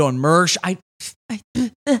update on Mersh.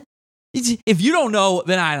 If you don't know,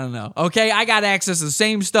 then I don't know, okay? I got access to the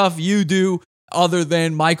same stuff you do other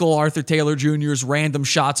than Michael Arthur Taylor Jr.'s random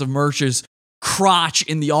shots of Mersh's crotch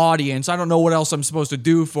in the audience. I don't know what else I'm supposed to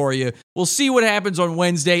do for you. We'll see what happens on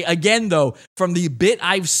Wednesday. Again, though, from the bit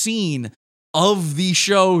I've seen of the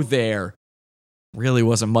show there, really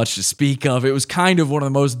wasn't much to speak of. It was kind of one of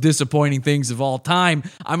the most disappointing things of all time.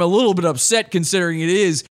 I'm a little bit upset considering it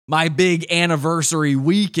is my big anniversary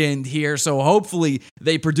weekend here, so hopefully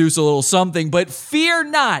they produce a little something. But fear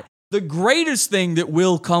not, the greatest thing that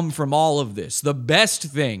will come from all of this, the best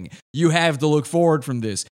thing you have to look forward from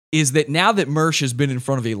this, is that now that Mersh has been in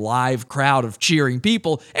front of a live crowd of cheering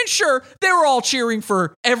people, and sure, they were all cheering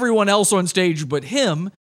for everyone else on stage but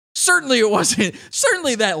him, certainly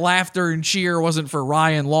that laughter and cheer wasn't for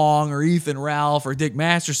Ryan Long or Ethan Ralph or Dick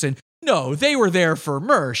Masterson. No, they were there for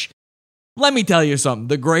Mersh. Let me tell you something.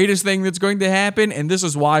 The greatest thing that's going to happen, and this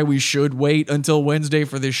is why we should wait until Wednesday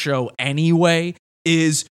for this show anyway,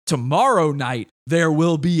 is tomorrow night there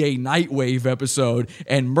will be a Nightwave episode.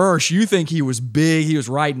 And Mersh, you think he was big, he was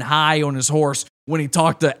riding high on his horse when he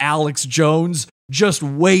talked to Alex Jones. Just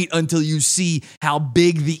wait until you see how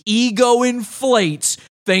big the ego inflates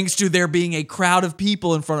thanks to there being a crowd of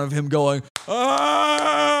people in front of him going,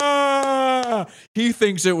 "Ah!" He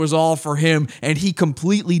thinks it was all for him, and he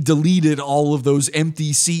completely deleted all of those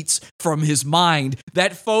empty seats from his mind.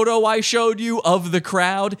 That photo I showed you of the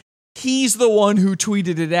crowd, he's the one who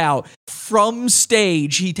tweeted it out. From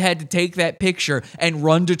stage, he had to take that picture and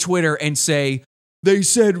run to Twitter and say, "They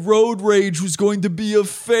said Road Rage was going to be a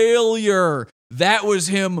failure." That was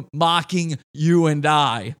him mocking you and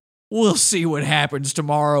I. We'll see what happens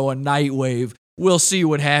tomorrow on Nightwave. We'll see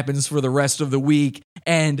what happens for the rest of the week.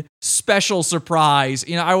 And special surprise,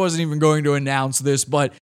 I wasn't even going to announce this,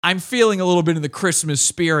 but I'm feeling a little bit in the Christmas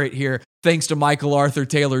spirit here, thanks to Michael Arthur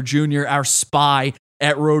Taylor Jr., our spy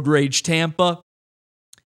at Road Rage Tampa.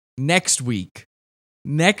 Next week,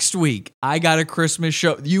 I got a Christmas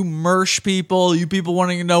show. You Mersh people, you people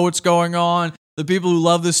wanting to know what's going on, the people who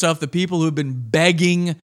love this stuff, the people who've been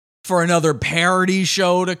begging for another parody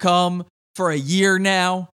show to come for a year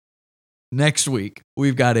now. Next week,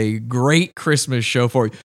 we've got a great Christmas show for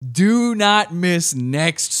you. Do not miss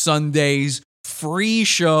next Sunday's free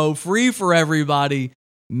show, free for everybody,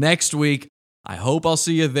 next week. I hope I'll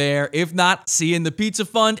see you there. If not, see you in the Pizza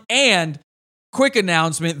Fund. And quick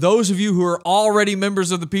announcement, those of you who are already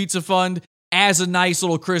members of the Pizza Fund, as a nice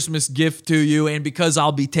little Christmas gift to you, and because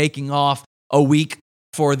I'll be taking off a week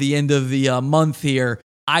for the end of the month here,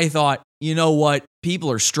 I thought, you know what?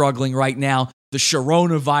 People are struggling right now. The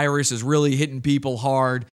coronavirus is really hitting people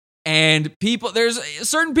hard. And there's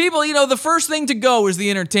certain people, the first thing to go is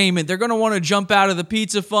the entertainment. They're going to want to jump out of the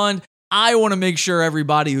Pizza Fund. I want to make sure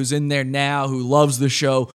everybody who's in there now, who loves the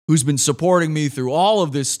show, who's been supporting me through all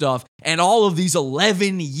of this stuff and all of these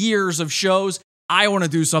 11 years of shows, I want to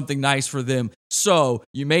do something nice for them. So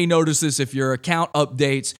you may notice this if your account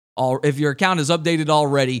updates, or if your account is updated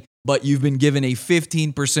already, but you've been given a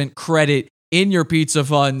 15% credit in your Pizza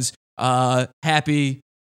Funds. Happy,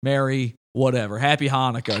 merry, whatever. Happy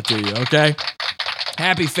Hanukkah to you, okay?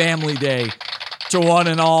 Happy Family Day to one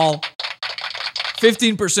and all.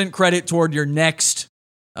 15% credit toward your next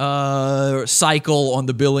cycle on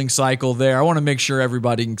the billing cycle there. I want to make sure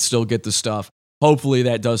everybody can still get the stuff. Hopefully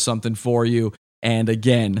that does something for you. And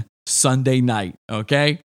again, Sunday night,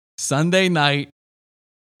 okay? Sunday night,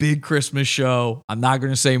 big Christmas show. I'm not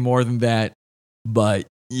going to say more than that, but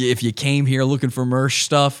if you came here looking for Mersh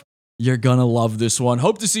stuff, you're going to love this one.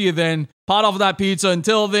 Hope to see you then. Potawaffle.pizza.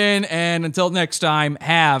 Until then, and until next time,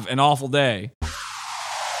 have an awful day.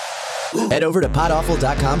 Head over to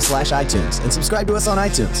potawaffle.com/iTunes and subscribe to us on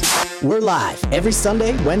iTunes. We're live every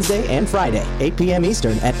Sunday, Wednesday, and Friday, 8 p.m.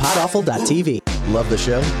 Eastern at potawaffle.tv. Love the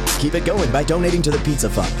show? Keep it going by donating to the Pizza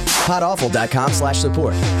Fund.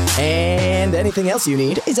 potawaffle.com/support. And anything else you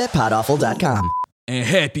need is at potawaffle.com. And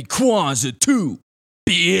happy Kwanzaa too,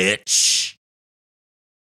 bitch.